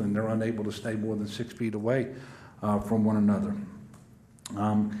household and they're unable to stay more than 6 feet away from one another.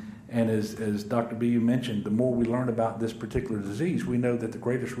 And as Dr. Bu mentioned, the more we learn about this particular disease, we know that the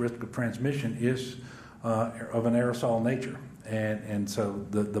greatest risk of transmission is of an aerosol nature. And so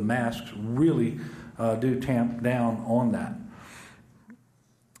the masks really do tamp down on that.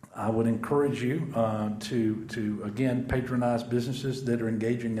 I would encourage you to again patronize businesses that are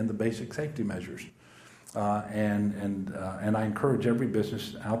engaging in the basic safety measures, and I encourage every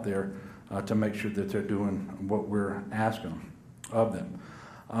business out there to make sure that they're doing what we're asking of them.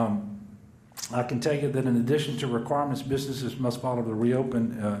 I can tell you that in addition to requirements businesses must follow to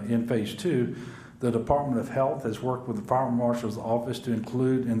reopen in phase 2, the Department of Health has worked with the Fire Marshal's Office to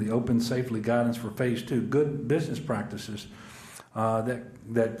include in the Open Safely guidance for phase 2 good business practices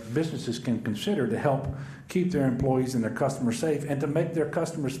that businesses can consider to help keep their employees and their customers safe and to make their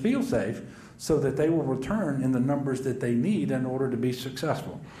customers feel safe so that they will return in the numbers that they need in order to be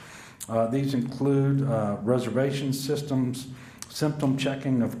successful. These include reservation systems, symptom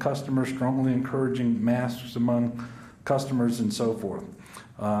checking of customers, strongly encouraging masks among customers, and so forth.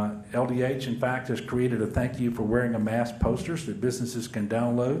 LDH, in fact, has created a thank you for wearing a mask posters that businesses can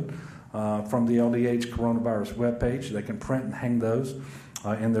download from the LDH coronavirus webpage. They can print and hang those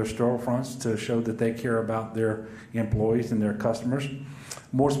in their storefronts to show that they care about their employees and their customers.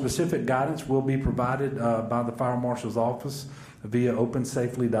 More specific guidance will be provided by the Fire Marshal's office via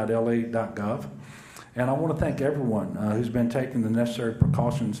opensafely.la.gov. And I want to thank everyone who's been taking the necessary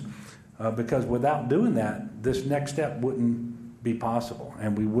precautions because without doing that, this next step wouldn't be possible,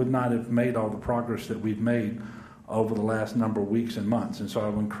 and we would not have made all the progress that we've made over the last number of weeks and months. And so I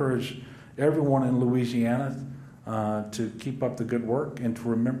would encourage everyone in Louisiana to keep up the good work and to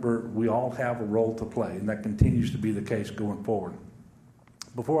remember we all have a role to play, and that continues to be the case going forward.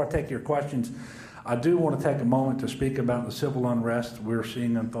 Before I take your questions, I do want to take a moment to speak about the civil unrest we're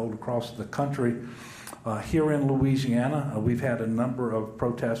seeing unfold across the country. Here in Louisiana, we've had a number of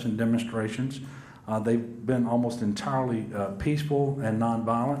protests and demonstrations. They've been almost entirely peaceful and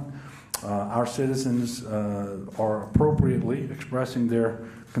nonviolent. Our citizens are appropriately expressing their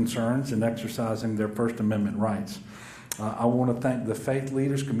concerns and exercising their First Amendment rights. I want to thank the faith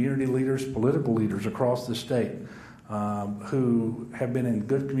leaders, community leaders, political leaders across the state who have been in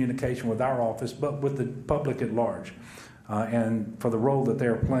good communication with our office, but with the public at large, and for the role that they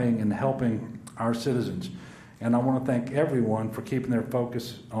are playing in helping our citizens. And I want to thank everyone for keeping their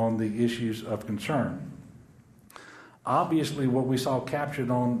focus on the issues of concern. Obviously, what we saw captured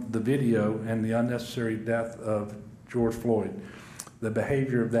on the video and the unnecessary death of George Floyd, the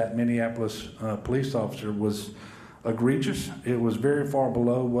behavior of that Minneapolis police officer was egregious. It was very far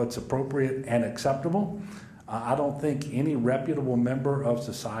below what's appropriate and acceptable. I don't think any reputable member of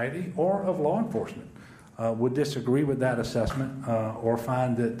society or of law enforcement would disagree with that assessment or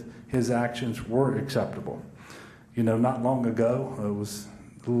find that his actions were acceptable. You know, not long ago, it was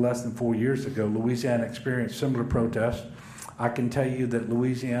a little less than 4 years ago, Louisiana experienced similar protests. I can tell you that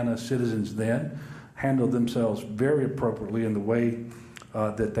Louisiana citizens then handled themselves very appropriately in the way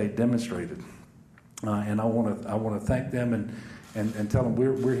that they demonstrated. And I want to thank them and tell them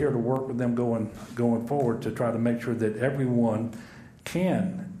we're here to work with them going forward to try to make sure that everyone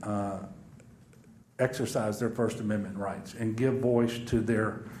can exercise their First Amendment rights and give voice to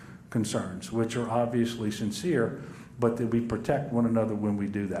their concerns, which are obviously sincere, but that we protect one another when we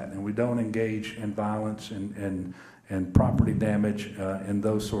do that, and we don't engage in violence and property damage and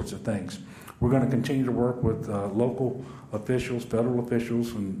those sorts of things. We're going to continue to work with local officials, federal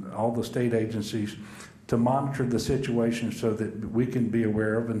officials, and all the state agencies to monitor the situation so that we can be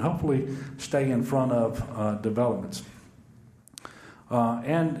aware of and hopefully stay in front of developments.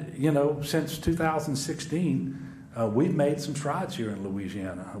 And, you know, since 2016, we've made some strides here in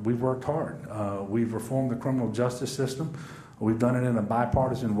Louisiana. We've worked hard. We've reformed the criminal justice system. We've done it in a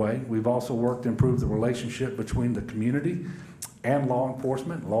bipartisan way. We've also worked to improve the relationship between the community and law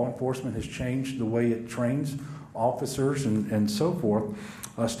enforcement. Law enforcement has changed the way it trains officers and so forth.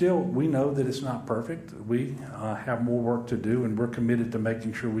 Still, we know that it's not perfect. We have more work to do, and we're committed to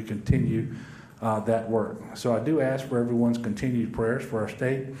making sure we continue that work. So I do ask for everyone's continued prayers for our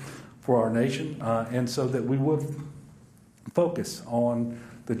state, for our nation, and so that we would focus on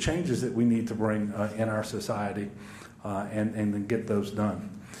the changes that we need to bring in our society and then get those done.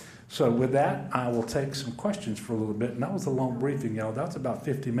 So with that, I will take some questions for a little bit. And that was a long briefing, y'all. That was about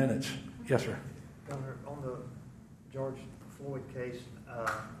 50 minutes. Yes, sir. Governor, on the George Floyd case,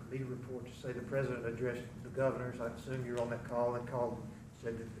 media reports say the president addressed the governors. I assume you're on that call and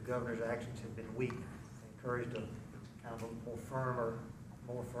said that the governor's actions have been weak, encouraged a kind of a more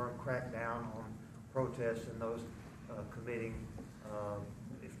firm crackdown on protests and those committing,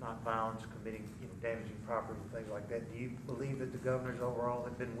 if not violence, committing damaging property and things like that. Do you believe that the governors overall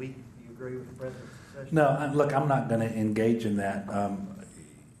have been weak? Do you agree with the president's assessment? No, look, I'm not going to engage in that.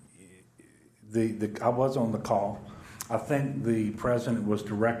 I was on the call. I think the president was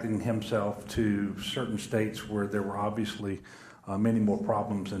directing himself to certain states where there were obviously many more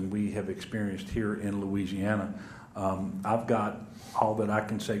problems than we have experienced here in Louisiana. I've got all that I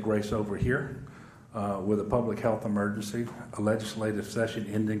can say grace over here with a public health emergency, a legislative session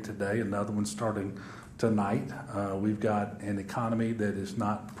ending today, another one starting tonight. We've got an economy that is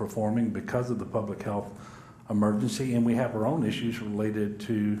not performing because of the public health emergency, and we have our own issues related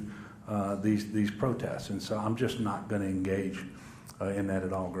to these protests. And so I'm just not going to engage in that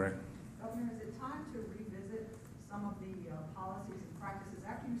at all, Greg. Governor, is it time to revisit some of the policies and practices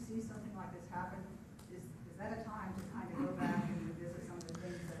after you see something like this happen? Is that a time to kind of go back and revisit some of the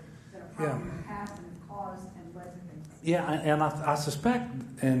things that are probably in the past and have caused and led to things? Yeah, and I suspect,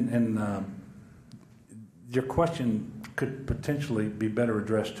 and your question could potentially be better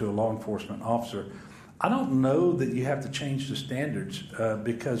addressed to a law enforcement officer. I don't know that you have to change the standards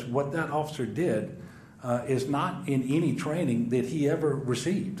because what that officer did is not in any training that he ever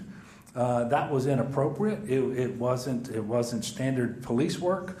received. that was inappropriate. It wasn't standard police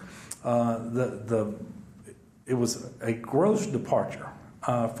work. It was a gross departure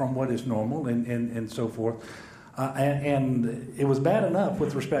from what is normal and so forth. And it was bad enough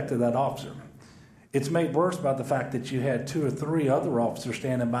with respect to that officer. It's made worse by the fact that you had 2 or 3 other officers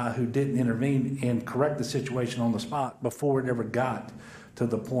standing by who didn't intervene and correct the situation on the spot before it ever got to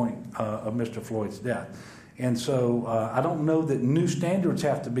the point of Mr. Floyd's death. And so I don't know that new standards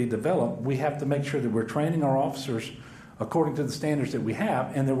have to be developed. We have to make sure that we're training our officers according to the standards that we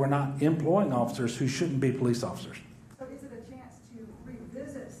have, and that we're not employing officers who shouldn't be police officers. So is it a chance to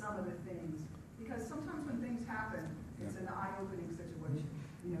revisit some of the things? Because sometimes when things happen, it's an eye-opening situation.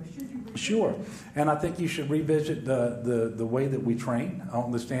 You know, should you revisit? Sure. And I think you should revisit the way that we train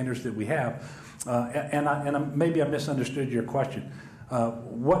on the standards that we have. Maybe I misunderstood your question.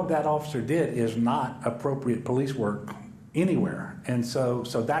 What that officer did is not appropriate police work anywhere. And so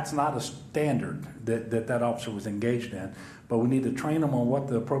that's not a standard that officer was engaged in. But we need to train them on what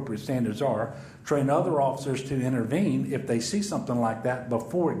the appropriate standards are, train other officers to intervene if they see something like that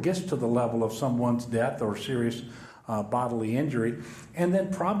before it gets to the level of someone's death or serious bodily injury. And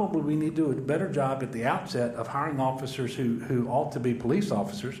then probably we need to do a better job at the outset of hiring officers who ought to be police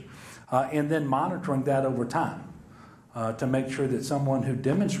officers, and then monitoring that over time to make sure that someone who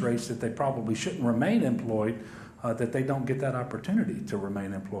demonstrates that they probably shouldn't remain employed, that they don't get that opportunity to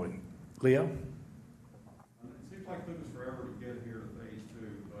remain employed. Leo? It seems like it took us forever to get here to phase 2,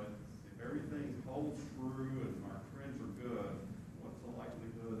 but if everything holds true and our trends are good, what's the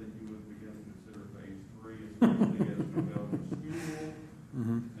likelihood that you would begin to consider phase 3, especially as we go to school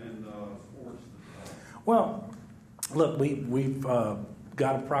and sports? Well, look, we've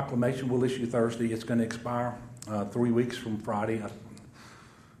got a proclamation we'll issue Thursday. It's going to expire 3 weeks from Friday.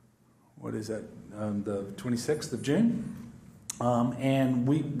 What is that? The 26th of June. And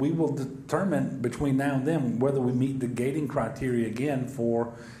we will determine between now and then whether we meet the gating criteria again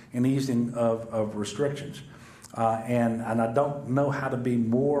for an easing of restrictions. And I don't know how to be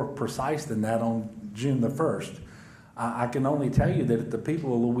more precise than that on June the 1st. I can only tell you that the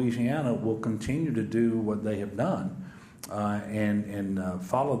people of Louisiana will continue to do what they have done and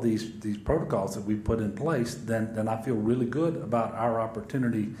follow these protocols that we put in place, then I feel really good about our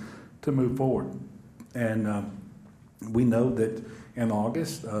opportunity to move forward. And we know that in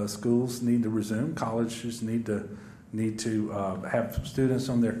August, schools need to resume, colleges need to have students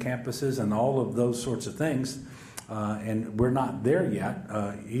on their campuses and all of those sorts of things. And we're not there yet,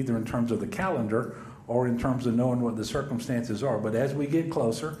 either in terms of the calendar or in terms of knowing what the circumstances are. But as we get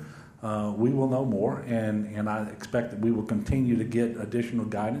closer, we will know more, and I expect that we will continue to get additional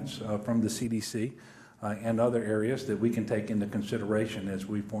guidance from the CDC and other areas that we can take into consideration as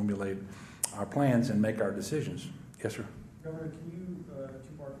we formulate our plans and make our decisions. Yes, sir. Governor, can you,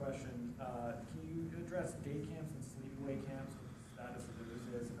 two-part question, can you address day camps and sleepaway camps, what the status of those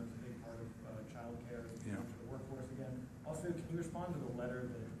is, and that's a big part of child care as we come to the workforce again. Also, can you respond to the letter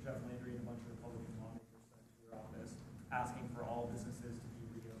that Jeff Landry and a bunch of Republican lawmakers sent to your office asking for all businesses to be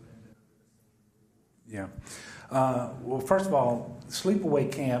reopened under the same rules? Yeah. Well, first of all,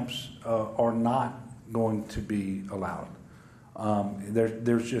 sleepaway camps are not going to be allowed.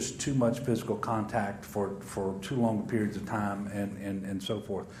 There's just too much physical contact for too long periods of time and so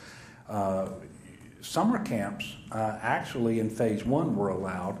forth. Summer camps actually in phase 1 were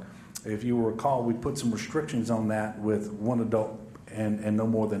allowed. If you recall, we put some restrictions on that with 1 adult and no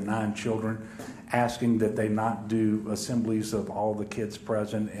more than 9 children, asking that they not do assemblies of all the kids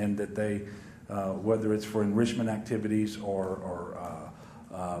present, and that they, whether it's for enrichment activities or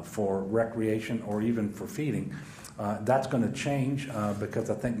for recreation or even for feeding, that's going to change because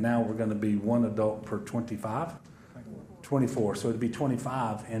I think now we're going to be 1 adult per 24. So it'd be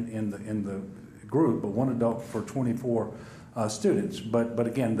 25 in the group, but 1 adult for 24 students. But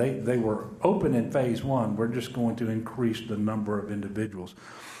again, they were open in phase 1. We're just going to increase the number of individuals.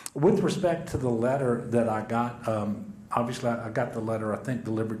 With respect to the letter that I got, obviously I got the letter, I think,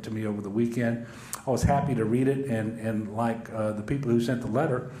 delivered to me over the weekend. I was happy to read it, and like the people who sent the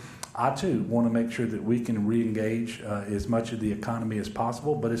letter, I too want to make sure that we can re-engage as much of the economy as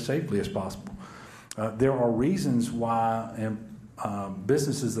possible, but as safely as possible. There are reasons why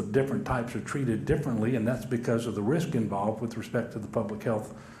businesses of different types are treated differently, and that's because of the risk involved with respect to the public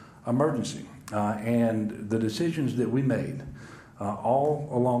health emergency. And the decisions that we made all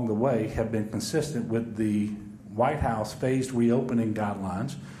along the way have been consistent with the White House phased reopening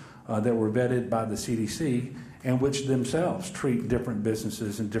guidelines that were vetted by the CDC, and which themselves treat different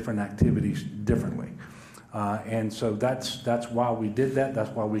businesses and different activities differently. And so that's why we did that. That's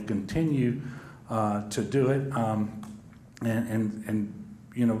why we continue to do it. And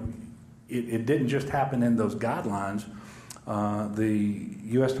you know, it didn't just happen in those guidelines. The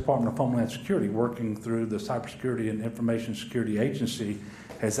U.S. Department of Homeland Security, working through the Cybersecurity and Information Security Agency,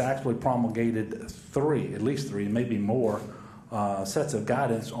 has actually promulgated at least three, maybe more, sets of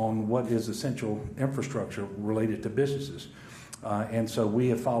guidance on what is essential infrastructure related to businesses. And so we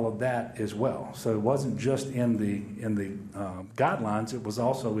have followed that as well. So it wasn't just in the guidelines, it was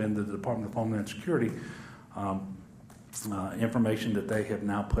also in the Department of Homeland Security information that they have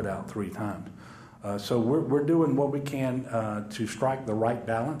now put out 3 times. So we're doing what we can to strike the right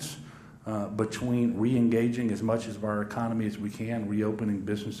balance between re-engaging as much of our economy as we can, reopening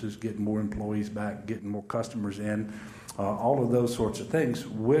businesses, getting more employees back, getting more customers in, all of those sorts of things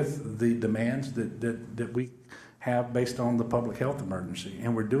with the demands that we have based on the public health emergency.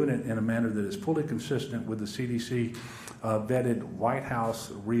 And we're doing it in a manner that is fully consistent with the CDC vetted White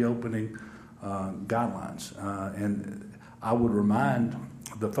House reopening guidelines. And I would remind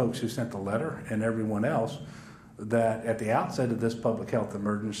the folks who sent the letter and everyone else that at the outset of this public health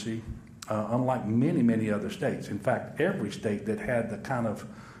emergency, unlike many, many other states, in fact, every state that had the kind of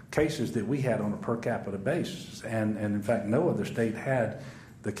cases that we had on a per capita basis, and in fact, no other state had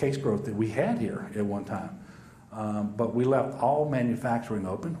the case growth that we had here at one time. But we left all manufacturing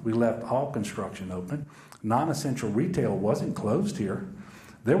open. We left all construction open. Non-essential retail wasn't closed here.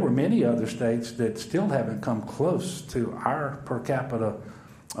 There were many other states that still haven't come close to our per capita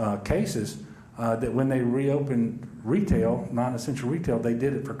cases that when they reopened retail, non-essential retail, they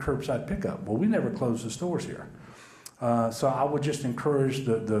did it for curbside pickup. Well, we never closed the stores here. So I would just encourage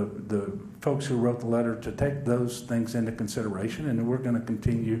the folks who wrote the letter to take those things into consideration, and we're going to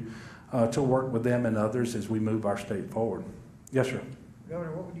continue to work with them and others as we move our state forward. Yes, sir.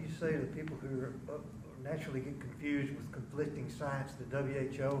 Governor, what would you say to the people who naturally get confused with conflicting science? The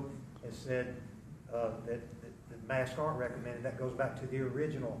WHO has said that masks aren't recommended. That goes back to the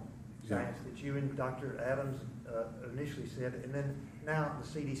original science that you and Dr. Adams initially said, and then now the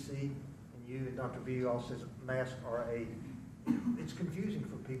CDC and you and Dr. B all says masks are it's confusing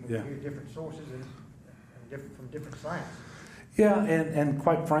for people to hear different sources and from different science. Yeah, and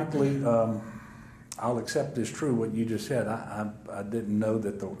quite frankly, I'll accept as true what you just said. I didn't know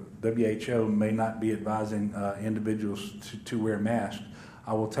that the WHO may not be advising individuals to wear masks.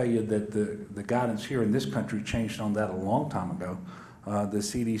 I will tell you that the guidance here in this country changed on that a long time ago. The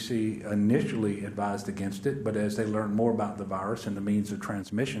CDC initially advised against it, but as they learned more about the virus and the means of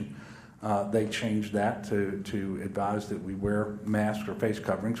transmission, they changed that to advise that we wear masks or face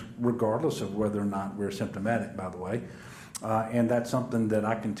coverings, regardless of whether or not we're symptomatic, by the way. And that's something that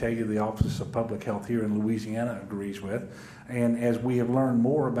I can tell you the Office of Public Health here in Louisiana agrees with. And as we have learned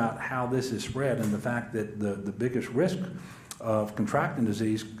more about how this is spread and the fact that the biggest risk of contracting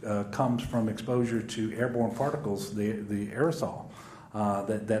disease comes from exposure to airborne particles, the aerosol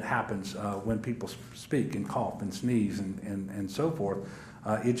that happens when people speak and cough and sneeze and so forth,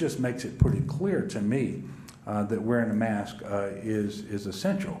 it just makes it pretty clear to me that wearing a mask is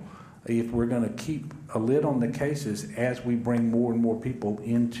essential if we're going to keep a lid on the cases as we bring more and more people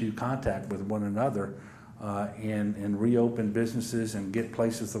into contact with one another and reopen businesses and get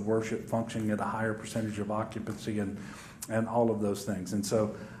places of worship functioning at a higher percentage of occupancy and all of those things. And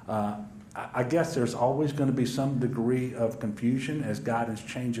so I guess there's always going to be some degree of confusion as guidance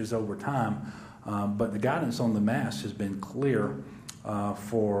changes over time, but the guidance on the mask has been clear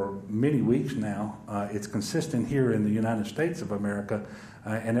for many weeks now. It's consistent here in the United States of America,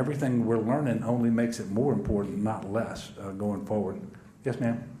 and everything we're learning only makes it more important, not less, going forward. Yes,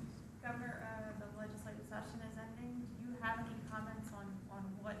 ma'am? Governor, the legislative session is ending. Do you have any comments on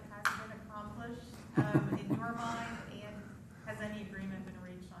what has been accomplished in your mind, and has any agreement been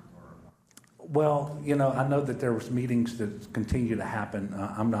reached on tour reform? Well, I know that there was meetings that continue to happen.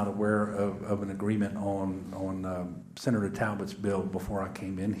 I'm not aware of an agreement on Senator Talbot's bill before I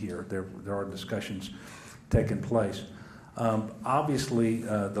came in here. There are discussions taking place. Obviously,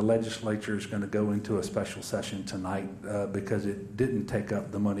 the legislature is going to go into a special session tonight because it didn't take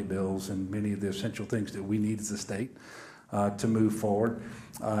up the money bills and many of the essential things that we need as a state to move forward.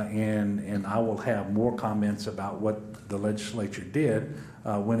 And I will have more comments about what the legislature did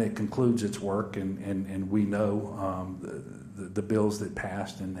when it concludes its work and we know the bills that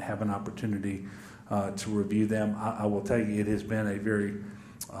passed and have an opportunity to review them. I will tell you it has been a very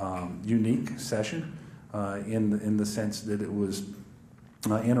unique session in the sense that it was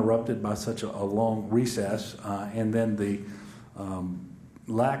interrupted by such a long recess and then the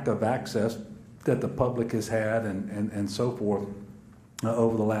lack of access that the public has had and so forth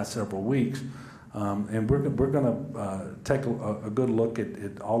over the last several weeks. And we're going to take a good look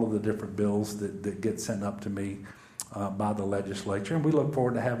at all of the different bills that get sent up to me by the legislature. And we look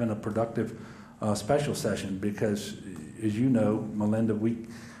forward to having a productive special session because, as you know, Melinda, we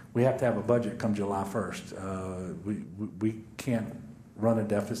have to have a budget come July 1st. We can't run a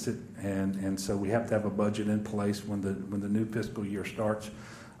deficit, and so we have to have a budget in place when the new fiscal year starts.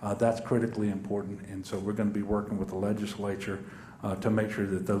 That's critically important, and so we're going to be working with the legislature to make sure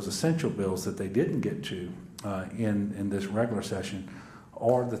that those essential bills that they didn't get to in this regular session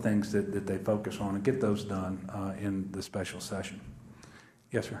are the things that they focus on and get those done in the special session.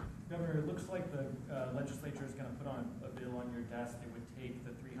 Yes, sir. Governor, it looks like the legislature is going to put on a bill on your desk that would take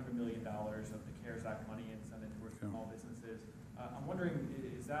the $300 million of the CARES Act money and send it towards small businesses. I'm wondering,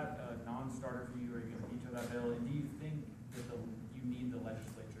 is that a non-starter for you? Are you going to veto that bill? And do you think that you need the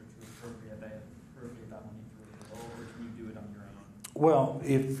legislature to appropriate that money through a bill, or can you do it on your own? Well,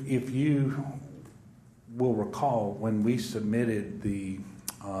 if you will recall, when we submitted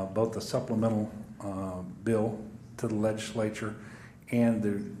both the supplemental bill to the legislature and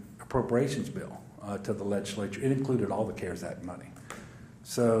the appropriations bill to the legislature, it included all the CARES Act money.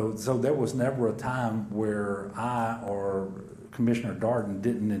 So there was never a time where I or Commissioner Darden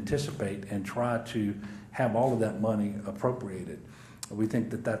didn't anticipate and try to have all of that money appropriated. We think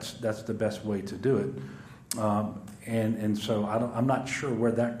that that's the best way to do it. And so I'm not sure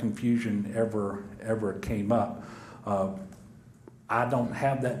where that confusion ever came up. I don't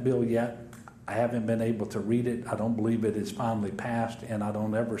have that bill yet. I haven't been able to read it. I don't believe it is finally passed, and I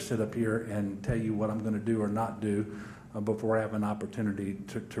don't ever sit up here and tell you what I'm going to do or not do before I have an opportunity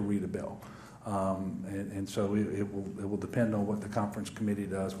to read a bill. And so it will depend on what the conference committee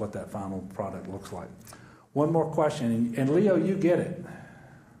does, what that final product looks like. One more question, and Leo, you get it.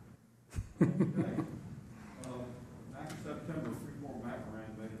 Back in September, Freeport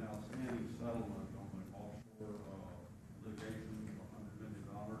McMoran made an outstanding settlement on the offshore litigation of $100 million.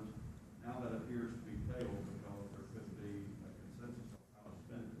 Now that appears to be tabled because there could be a consensus on how to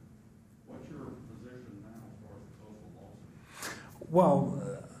spend it. What's your position now as far as the coastal lawsuit? Well,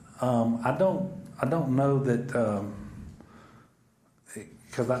 I don't know that,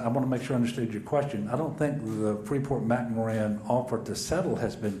 because I want to make sure I understood your question. I don't think the Freeport McMoran offer to settle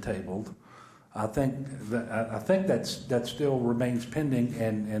has been tabled. I think that still remains pending,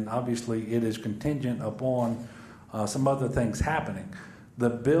 and obviously it is contingent upon some other things happening.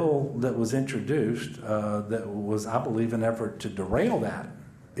 The bill that was introduced, that was, I believe, an effort to derail that,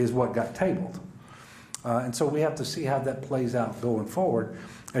 is what got tabled. And so we have to see how that plays out going forward.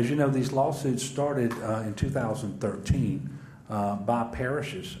 As you know, these lawsuits started in 2013 by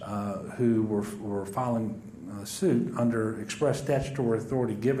parishes who were filing suit under express statutory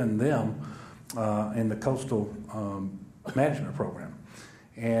authority given them in the coastal management program.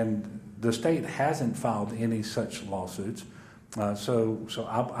 And the state hasn't filed any such lawsuits. So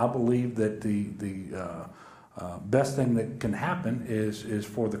I believe that the best thing that can happen is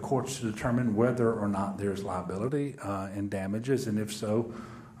for the courts to determine whether or not there's liability and damages, and if so,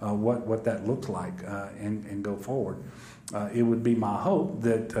 what that looks like and go forward. It would be my hope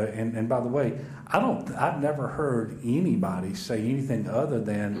that, and by the way, I've never heard anybody say anything other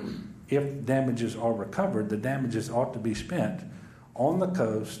than if damages are recovered, the damages ought to be spent on the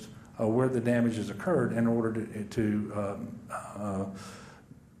coast where the damages occurred in order to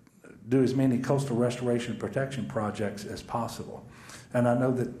do as many coastal restoration and protection projects as possible. And I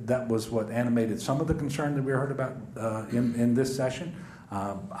know that was what animated some of the concern that we heard about in this session.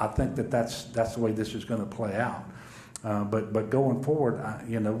 I think that's the way this is going to play out. But going forward,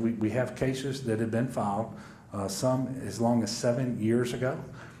 we have cases that have been filed, some as long as 7 years ago,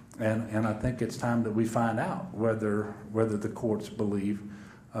 and I think it's time that we find out whether the courts believe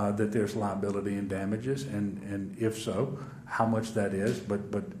that there's liability and damages, and if so, how much that is.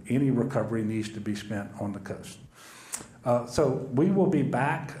 But any recovery needs to be spent on the coast. So we will be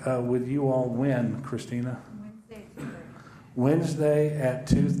back with you all when, Christina? Wednesday at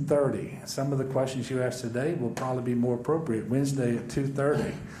 2:30. Some of the questions you asked today will probably be more appropriate Wednesday at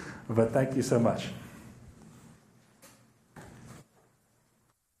 2:30. But thank you so much.